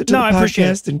introduce it to the I appreciate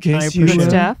podcast in case I you... appreciate it.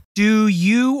 Stuff. Do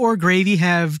you or Gravy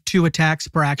have 2 attacks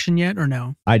per action yet, or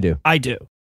no? I do. I do.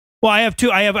 Well, I have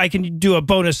 2. I can do a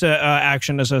bonus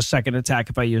action as a second attack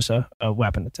if I use a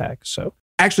weapon attack. So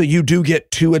Actually, you do get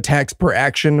 2 attacks per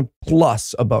action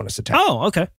plus a bonus attack. Oh,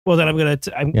 okay. Well, then I'm going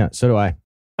to... Yeah, so do I.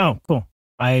 Oh, cool.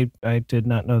 I did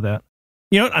not know that.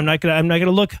 You know what? I'm not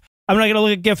gonna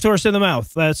look at gift horse in the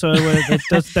mouth. That's not what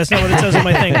it says on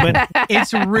my thing. But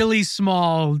It's really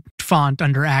small font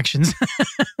under actions.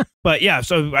 but yeah,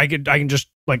 so I can just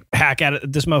like hack at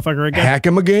it, this motherfucker again. Hack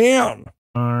him again.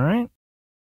 All right.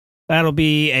 That'll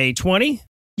be a 20.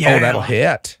 Yeah. Oh, that'll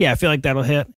hit. Yeah, I feel like that'll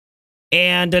hit.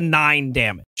 And a 9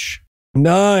 damage.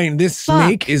 9. This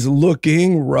snake is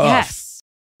looking rough. Yes.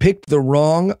 Picked the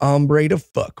wrong hombre to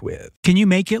fuck with. Can you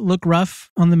make it look rough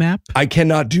on the map? I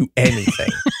cannot do anything.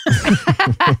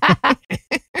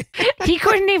 He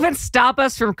couldn't even stop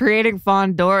us from creating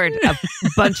Fondor a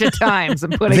bunch of times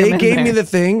and putting They him in gave there. me the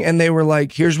thing and they were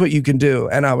like, here's what you can do.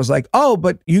 And I was like, oh,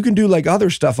 but you can do like other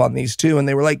stuff on these too. And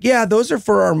they were like, yeah, those are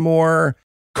for our more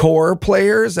core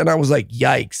players. And I was like,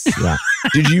 yikes. Yeah.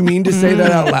 Did you mean to say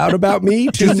that out loud about me?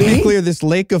 To Just to be me? clear, this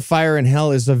lake of fire and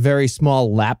hell is a very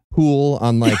small lap pool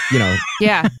on like,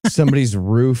 Yeah. somebody's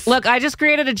roof. Look, I just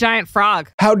created a giant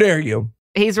frog. How dare you?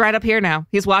 He's right up here now.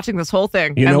 He's watching this whole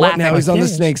thing. You and know what? laughing. Now he's on the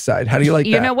snake side. How do you like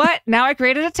You that? know what? Now I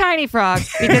created a tiny frog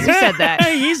because you said that.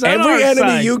 He's on Every our enemy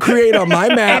side. you create on my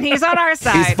map And he's on our is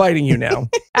side. fighting you now.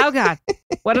 Oh, God.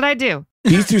 What did I do?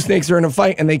 These 2 snakes are in a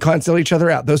fight and they cancel each other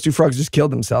out. Those 2 frogs just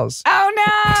killed themselves. Oh,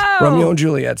 no. Romeo and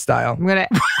Juliet style.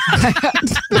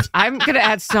 I'm gonna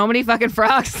add so many fucking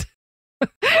frogs.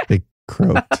 They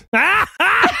croaked.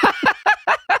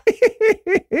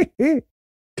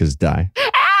 Because die.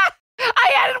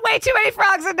 I added way too many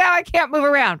frogs and now I can't move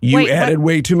around. You Wait, added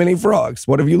way too many frogs.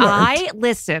 What have you learned?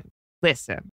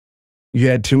 listen. You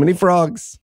had too many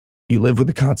frogs. You live with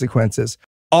the consequences.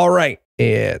 All right.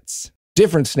 It's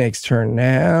different snake's turn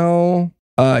now.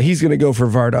 He's going to go for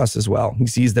Vardos as well. He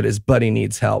sees that his buddy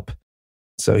needs help.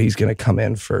 So he's going to come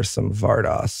in for some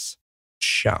Vardos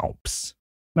chomps.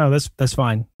 No, that's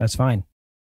fine. That's fine.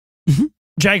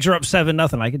 Jags are up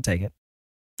 7-0. I can take it.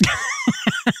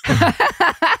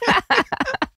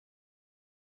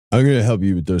 I'm going to help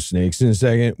you with those snakes in a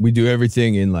second. We do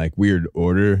everything in like weird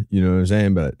order. You know what I'm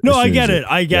saying? But No, as I soon get as it.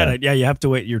 I get it. Yeah, you have to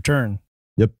wait your turn.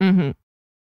 Mm-hmm.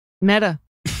 Meta.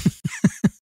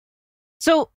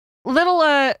 So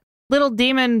little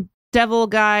demon devil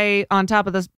guy on top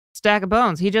of the stack of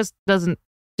bones. He just doesn't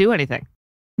do anything.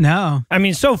 No. I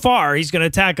mean, so far he's going to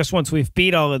attack us once we've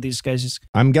beat all of these guys.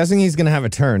 I'm guessing he's going to have a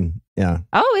turn. Yeah.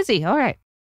 Oh, is he? All right.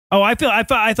 Oh, I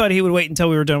thought he would wait until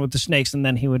we were done with the snakes and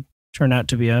then he would turn out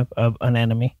to be an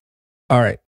enemy. All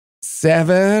right.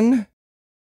 7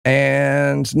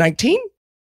 and 19.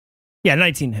 Yeah,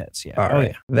 19 hits. Yeah. All right.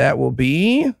 Yeah. That will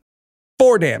be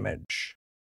 4 damage.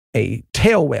 A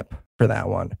tail whip for that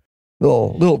one.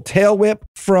 Little tail whip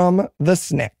from the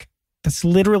snake. That's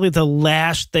literally the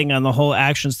last thing on the whole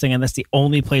actions thing, and that's the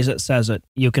only place it says it.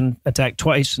 You can attack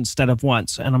twice instead of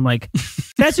once. And I'm like,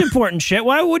 that's important shit.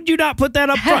 Why would you not put that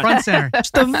up front? Front center.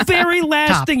 It's the very last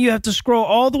Top. thing. You have to scroll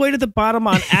all the way to the bottom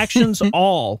on actions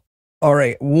all. All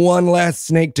right, one last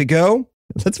snake to go.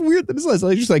 That's weird. That is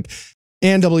just like,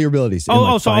 and double your abilities. in, like,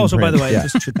 Also, fine by print. the way, Yeah.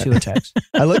 just two attacks.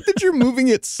 I like that you're moving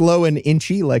it slow and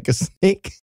inchy like a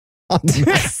snake on the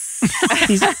map.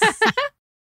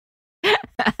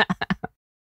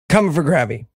 Coming for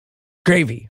Gravy.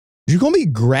 Gravy. Did you call me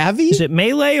Gravy? Is it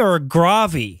melee or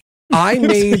gravy? I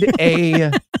made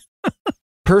a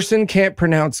person can't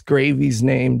pronounce Gravy's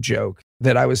name joke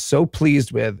that I was so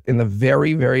pleased with in the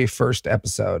very, very first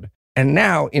episode. And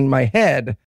now in my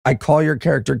head, I call your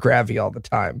character Gravy all the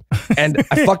time. And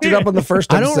I fucked it up on the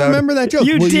first I episode. don't remember that joke.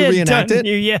 You Will did, you reenact didn't it?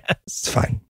 you? Yes. It's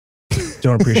fine.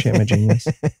 Don't appreciate my genius.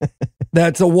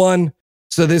 That's a 1.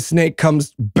 So this snake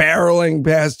comes barreling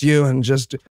past you and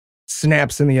just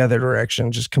snaps in the other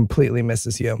direction, just completely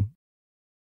misses you.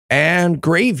 And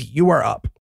Gravy, you are up.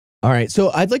 All right.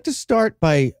 So I'd like to start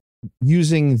by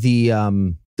using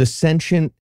the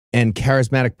sentient and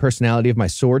charismatic personality of my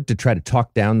sword to try to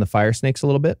talk down the fire snakes a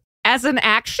little bit. As an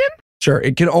action? Sure,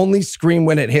 it can only scream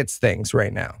when it hits things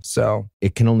right now. So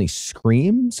It can only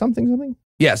scream something?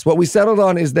 yes, what we settled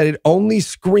on is that it only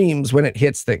screams when it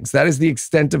hits things. That is the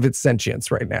extent of its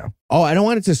sentience right now. Oh, I don't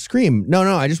want it to scream. No,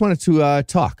 I just want it to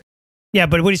talk. Yeah,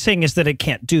 but what he's saying is that it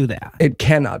can't do that. It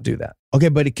cannot do that. Okay,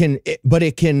 but it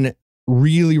can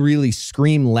really, really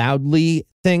scream loudly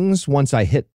things once I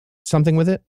hit something with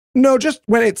it. No, just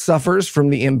when it suffers from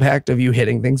the impact of you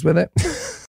hitting things with it.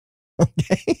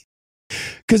 Okay.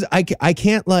 Because I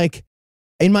can't, like,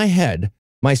 in my head,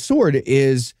 my sword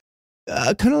is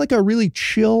kind of like a really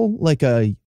chill, like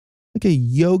a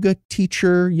yoga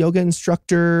teacher, yoga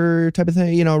instructor type of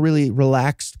thing, you know, really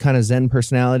relaxed kind of Zen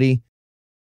personality.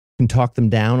 Can talk them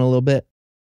down a little bit.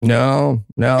 No,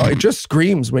 it just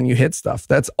screams when you hit stuff.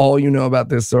 That's all you know about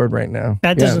this sword right now.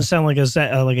 That Yeah. doesn't sound like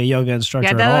a yoga instructor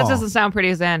Yeah, at that all. doesn't sound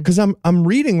pretty zen. Because I'm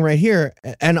reading right here,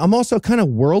 and I'm also kind of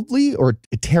worldly, or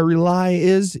Terry Lai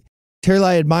is. Terry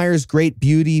Lai admires great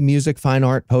beauty, music, fine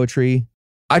art, poetry.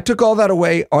 I took all that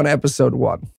away on episode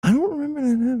 1. I don't remember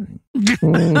that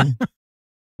happening.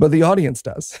 But the audience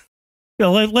does. Yeah,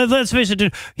 let's face it,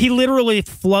 dude. He literally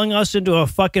flung us into a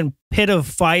fucking pit of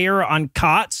fire on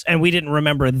cots, and we didn't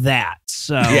remember that.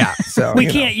 So Yeah, so we you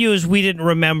know. can't use "we didn't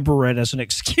remember it" as an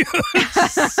excuse.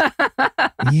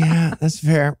 Yeah, that's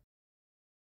fair.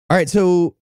 All right,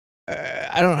 so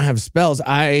I don't have spells.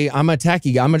 I'm a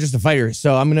tacky guy. I'm just a fighter.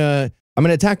 So I'm gonna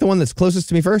attack the one that's closest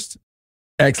to me first.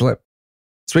 Excellent.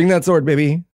 Swing that sword,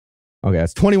 baby. Okay,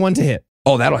 that's 21 to hit.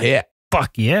 Oh, that'll hit.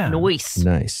 Fuck yeah. Nice.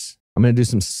 Nice. I'm gonna do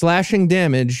some slashing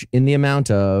damage in the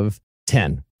amount of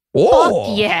 10. Oh,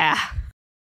 Fuck yeah.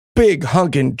 Big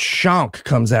hunkin' chunk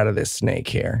comes out of this snake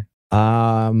here.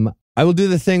 I will do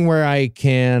the thing where I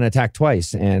can attack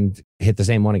twice and hit the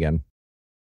same one again.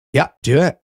 Yeah, do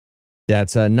it.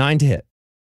 That's a 9 to hit.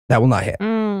 That will not hit.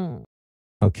 Mm.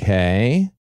 Okay.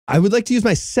 I would like to use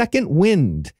my second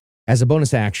wind as a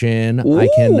bonus action. I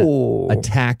can Ooh.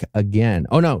 attack again.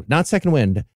 Oh, no, not second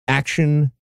wind.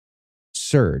 Action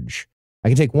surge. I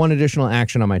can take one additional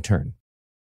action on my turn.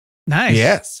 Nice.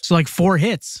 Yes. So like 4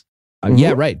 hits.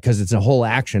 Yeah, right, because it's a whole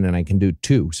action and I can do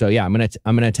 2. So yeah, I'm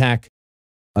gonna attack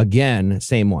again,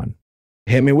 same one.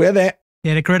 Hit me with it.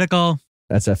 Hit a critical.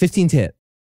 That's a 15 to hit.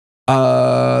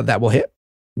 That will hit.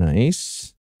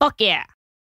 Nice. Fuck yeah.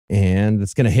 And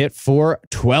it's gonna hit for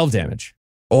 12 damage.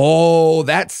 Oh,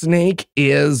 that snake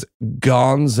is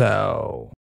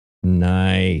gonzo.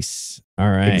 Nice. All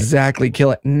right. Exactly. Kill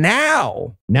it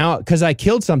now. Now, because I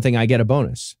killed something, I get a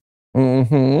bonus.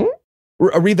 Mm-hmm.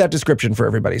 Read that description for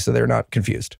everybody so they're not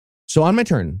confused. So on my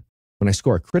turn, when I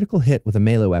score a critical hit with a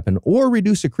melee weapon or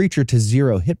reduce a creature to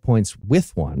 0 hit points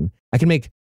with one, I can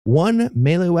make one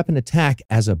melee weapon attack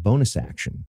as a bonus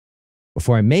action.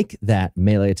 Before I make that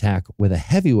melee attack with a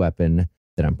heavy weapon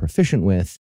that I'm proficient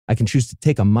with, I can choose to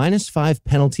take a -5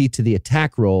 penalty to the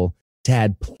attack roll to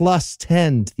add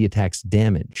 +10 to the attack's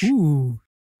damage. Ooh.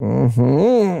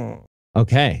 Mm-hmm.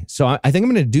 Okay, so I think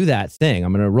I'm going to do that thing.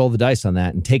 I'm going to roll the dice on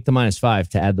that and take the -5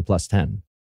 to add the +10.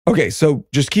 Okay, so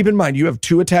just keep in mind, you have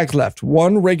 2 attacks left.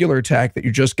 One regular attack that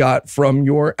you just got from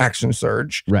your action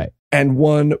surge, Right. and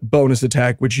one bonus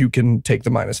attack, which you can take the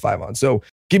 -5 on. So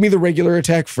give me the regular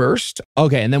attack first.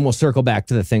 Okay, and then we'll circle back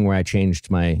to the thing where I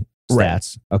changed my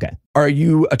stats. Okay. Are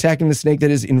you attacking the snake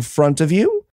that is in front of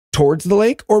you, towards the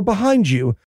lake, or behind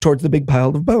you, towards the big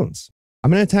pile of bones? I'm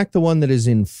going to attack the one that is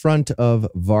in front of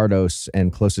Vardos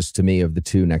and closest to me of the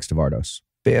two next to Vardos.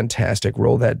 Fantastic.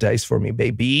 Roll that dice for me,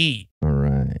 baby. All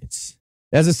right.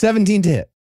 That's a 17 to hit.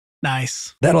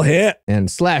 Nice. That'll hit. And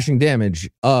slashing damage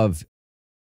of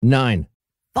 9.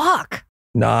 Fuck.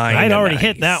 9. I'd already nice.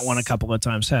 hit that one a couple of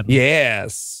times, hadn't I?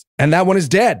 Yes. And that one is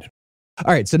dead.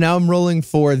 All right. So now I'm rolling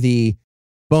for the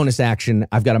bonus action.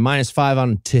 I've got a -5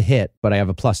 on to hit, but I have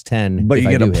a +10. But if you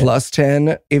I get a do hit.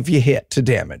 +10 if you hit to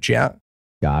damage, yeah?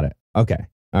 Got it. Okay.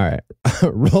 All right.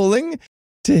 Rolling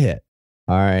to hit.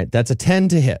 All right. That's a 10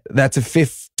 to hit. That's a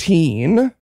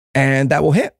 15, and that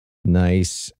will hit.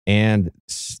 Nice. And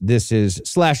this is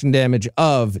slashing damage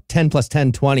of 10 plus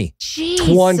 10, 20. Jesus.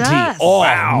 20. Oh,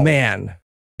 Wow. man.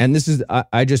 And this is,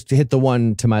 I just hit the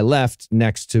one to my left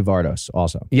next to Vardos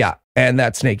also. Yeah, and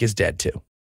that snake is dead too.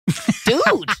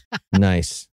 Dude.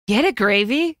 Nice. Get it,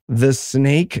 Gravy. The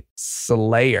Snake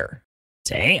Slayer.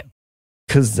 Damn.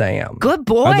 Kazam. Good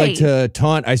boy. I'd like to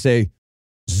taunt. I say,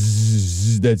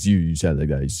 "Zzz, that's you. You sound like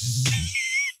that. Zzz."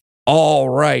 All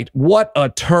right. What a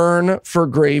turn for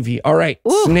Gravy. All right.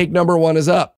 Ooh. Snake number 1 is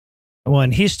up. Well,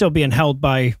 and he's still being held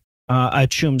by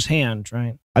Achum's hand,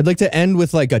 right? I'd like to end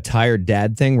with like a tired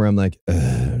dad thing where I'm like,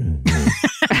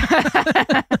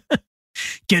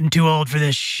 Getting too old for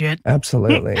this shit.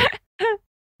 Absolutely.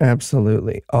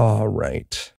 Absolutely. All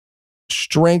right.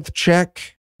 Strength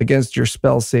check against your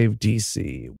spell save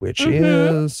DC, which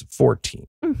is 14.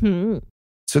 Mm-hmm.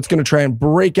 So it's going to try and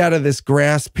break out of this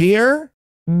grasp here.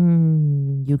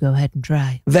 You go ahead and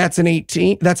try. That's an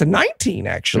 18. That's a 19,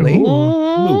 actually.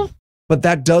 Ooh. But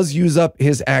that does use up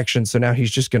his action. So now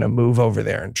he's just going to move over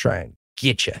there and try and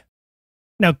get you.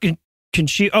 Now, can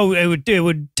she? Oh, it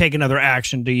would take another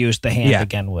action to use the hand Yeah.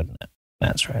 again, wouldn't it?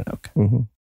 That's right. Okay,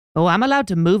 Oh, I'm allowed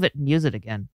to move it and use it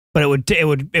again. but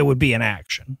it would be an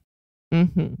action.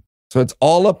 Mm-hmm. So it's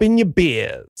all up in your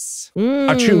biz.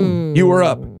 Achoo, you are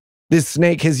up. This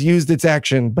snake has used its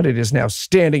action, but it is now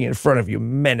standing in front of you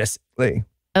menacingly.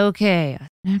 Okay.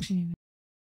 Actually,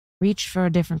 reach for a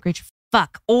different creature.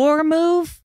 Fuck. Or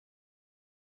move?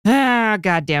 Ah,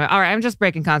 God damn it. All right, I'm just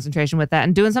breaking concentration with that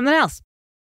and doing something else.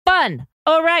 Fun.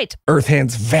 All right. Earth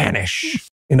hands vanish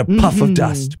in a puff of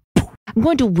dust. I'm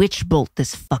going to witch bolt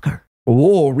this fucker.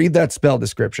 Oh, read that spell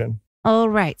description. All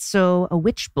right, so a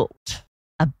witch bolt.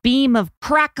 A beam of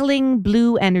crackling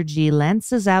blue energy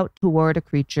lances out toward a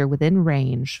creature within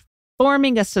range,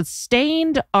 forming a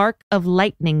sustained arc of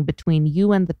lightning between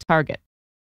you and the target.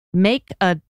 Make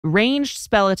a ranged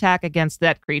spell attack against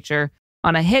that creature.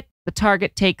 On a hit, the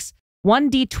target takes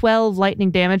 1d12 lightning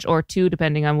damage, or 2,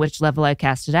 depending on which level I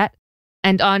cast it at.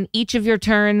 And on each of your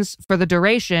turns for the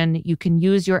duration, you can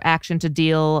use your action to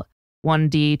deal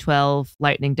 1d12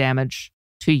 lightning damage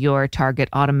to your target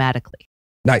automatically.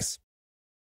 Nice.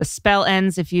 The spell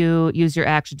ends if you use your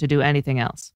action to do anything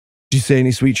else. Did you say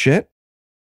any sweet shit?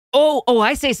 Oh,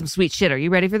 I say some sweet shit. Are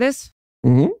you ready for this?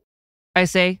 Mm-hmm. I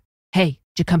say, hey,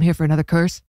 did you come here for another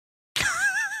curse?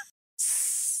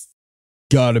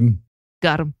 got him.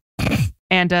 Got him.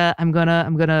 And I'm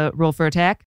gonna roll for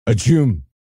attack. Achum.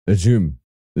 Achum.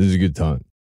 This is a good taunt.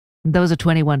 That was a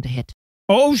 21 to hit.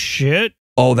 Oh shit!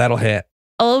 Oh, that'll hit.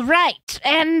 All right.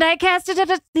 And I cast it at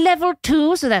a level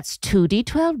 2, so that's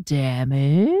 2d12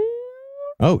 damage.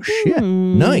 Oh, shit.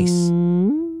 Nice.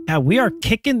 Yeah, we are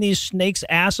kicking these snakes'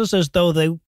 asses as though they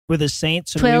were the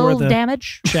saints and we were 12 the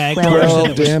damage. Jaguars. 12 And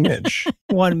it was damage.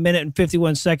 1 minute and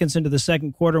 51 seconds into the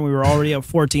second quarter, and we were already up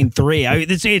 14-3. I mean,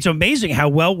 it's amazing how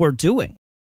well we're doing.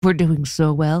 We're doing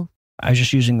so well. I was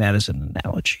just using that as an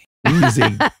analogy. Easy.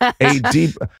 A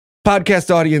deep podcast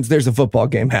audience, there's a football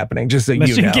game happening, just so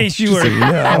Just you know. in case you Just were,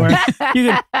 so you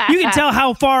know. you can tell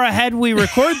how far ahead we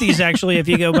record these. Actually, if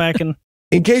you go back and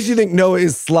In case you think Noah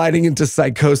is sliding into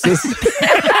psychosis,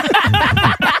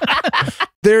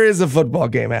 there is a football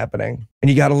game happening. And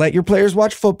you got to let your players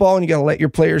watch football and you got to let your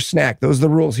players snack. Those are the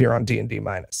rules here on D&D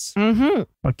minus. Mm-hmm.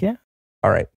 fuck yeah.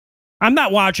 All right. I'm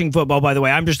not watching football, by the way.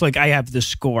 I'm just like I have the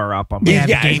score up on my. Yeah,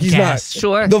 the Yeah, game he's cast.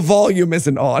 Sure. The volume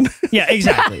isn't on. Yeah,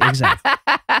 exactly.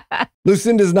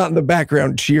 Lucinda's not in the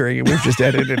background cheering. We've just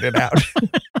edited it out.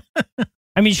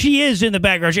 I mean, she is in the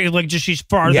background. She's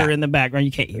farther Yeah. in the background.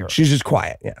 You can't hear her. She's just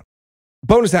quiet. Yeah.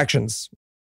 Bonus actions.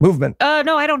 Movement.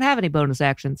 No, I don't have any bonus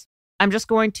actions. I'm just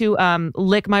going to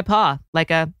lick my paw like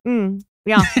a,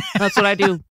 yeah, that's what I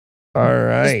do. All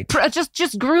right.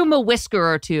 Just groom a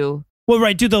whisker or two. Well,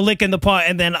 right, do the lick in the paw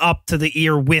and then up to the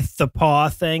ear with the paw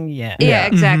thing. Yeah. Yeah,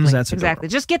 exactly. Mhm. That's Exactly.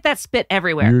 Just get that spit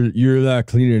everywhere. You're a lot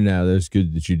cleaner now. That's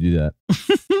good that you do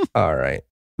that. All right.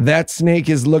 That snake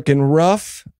is looking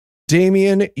rough.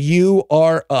 Damien, you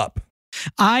are up.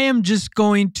 I am just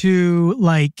going to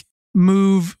like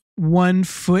move 1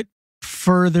 foot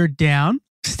further down,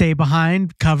 stay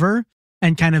behind cover,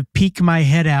 and kind of peek my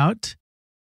head out.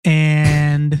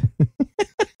 And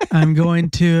I'm going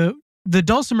to... The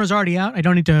dulcimer's already out. I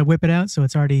don't need to whip it out, so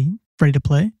it's already ready to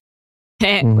play.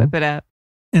 Whip it out.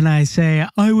 And I say,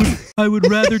 I would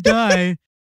rather die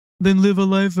than live a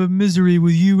life of misery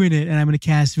with you in it. And I'm going to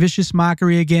cast Vicious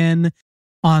Mockery again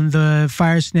on the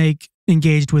fire snake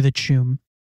engaged with a choom.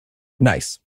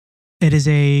 Nice. It is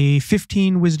a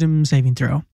 15 wisdom saving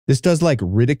throw. This does like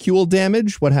ridicule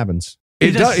damage. What happens?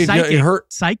 It does. Psychic. It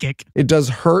hurt. Psychic. It does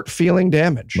hurt feeling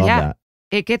damage. Love Yeah. that.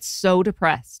 It gets so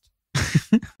depressed.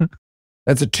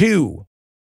 That's a 2.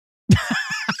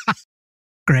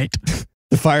 Great.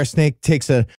 The fire snake takes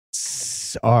a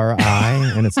RI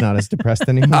and it's not as depressed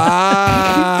anymore.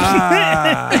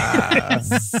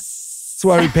 That's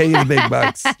why we pay you the big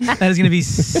bucks. That is going to be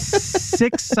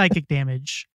 6 psychic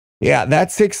damage. Yeah,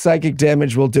 that 6 psychic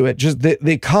damage will do it. Just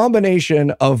the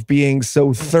combination of being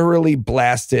so thoroughly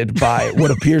blasted by what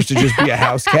appears to just be a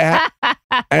house cat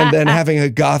and then having a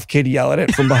goth kid yell at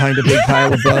it from behind a big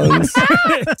pile of bones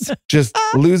just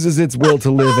loses its will to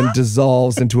live and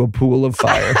dissolves into a pool of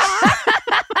fire.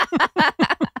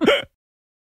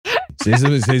 Say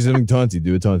something taunty.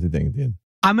 Do a taunty thing at the end.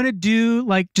 I'm going to do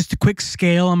like just a quick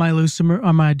scale on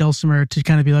my dulcimer to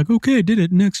kind of be like, okay, I did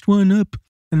it. Next one up.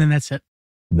 And then that's it.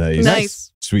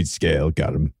 Nice. Sweet scale.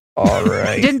 Got him. All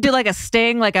right. You didn't do like a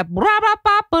sting, like a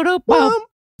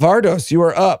Vardos, you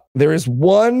are up. There is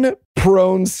one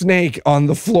prone snake on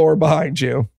the floor behind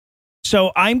you.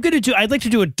 So I'd like to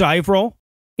do a dive roll,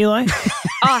 Eli.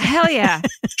 Oh, hell yeah.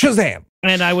 Shazam.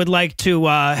 And I would like to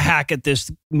hack at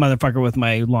this motherfucker with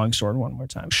my longsword one more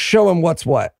time. Show him what's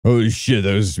what. Holy shit,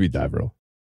 that was a sweet dive roll.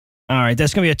 All right,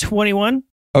 that's going to be a 21.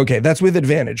 Okay, that's with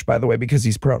advantage, by the way, because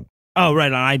he's prone. Oh,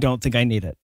 right on. I don't think I need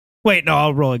it. Wait, no,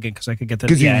 I'll roll again because I could get that.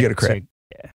 Because you can get a crit.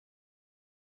 Yeah.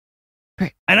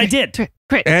 Crit. And I did.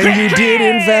 Crit. And you did,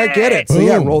 in fact, get it. So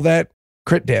yeah, Boom. roll that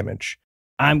crit damage.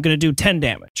 I'm going to do 10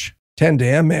 damage. 10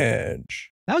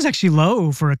 damage. That was actually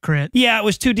low for a crit. Yeah, it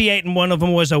was 2d8 and one of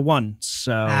them was a 1.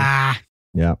 So Yeah.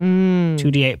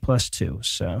 2d8 plus 2.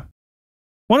 So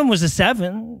one of them was a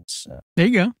 7. So. There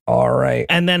you go. All right.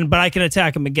 And then, but I can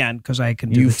attack him again because I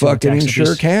can do You the 2 fucking attacks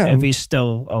sure can. if he's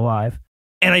still alive.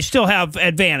 And I still have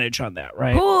advantage on that,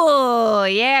 right? Cool.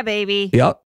 Yeah, baby.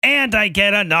 Yep. And I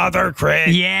get another crit.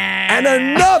 Yeah. And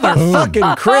another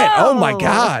fucking crit. Oh my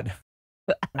God.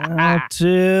 I'll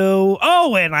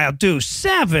do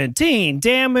 17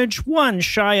 damage. 1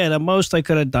 shy of the most I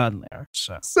could have done there.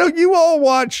 So you all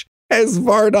watch as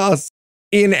Vardos,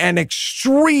 in an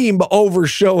extreme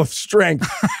overshow of strength,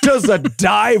 does a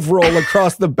dive roll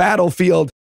across the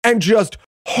battlefield and just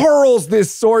hurls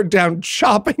this sword down,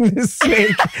 chopping this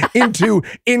snake into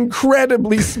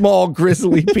incredibly small,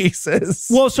 grisly pieces.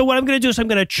 Well, so what I'm going to do is I'm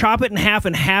going to chop it in half,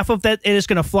 and half of that it is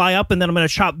going to fly up, and then I'm going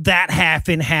to chop that half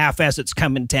in half as it's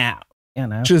coming down. You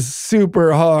know, just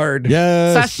super hard.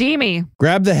 Yes. Sashimi.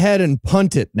 Grab the head and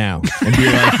punt it now. And be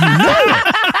like, no.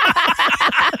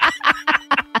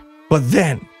 But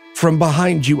then, from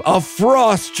behind you, a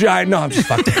frost giant. No, I'm just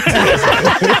fucking.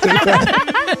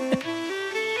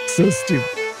 So stupid.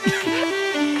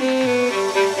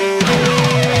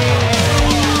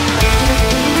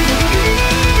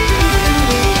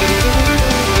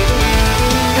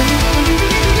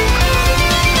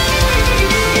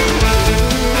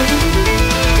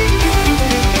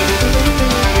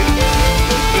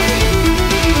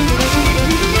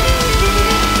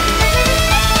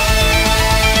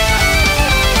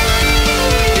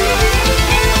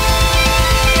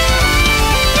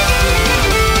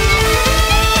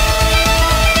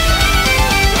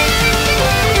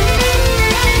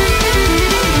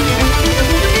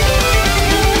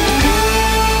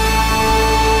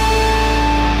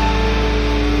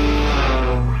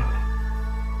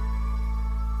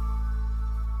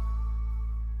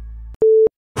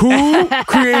 Who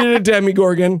created a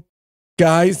Demigorgon?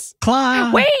 Guys,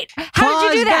 Claw. Wait, how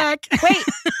did you do that? Claw's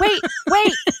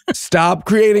Wait. stop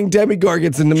creating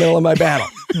Demigorgons in the middle of my battle.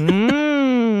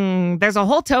 There's a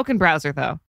whole token browser,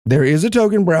 though. There is a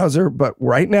token browser, but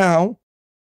right now,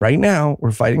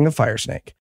 we're fighting the fire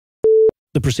snake.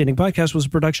 the preceding podcast was a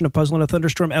production of Puzzle in a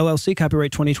Thunderstorm LLC,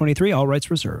 copyright 2023, all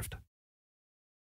rights reserved.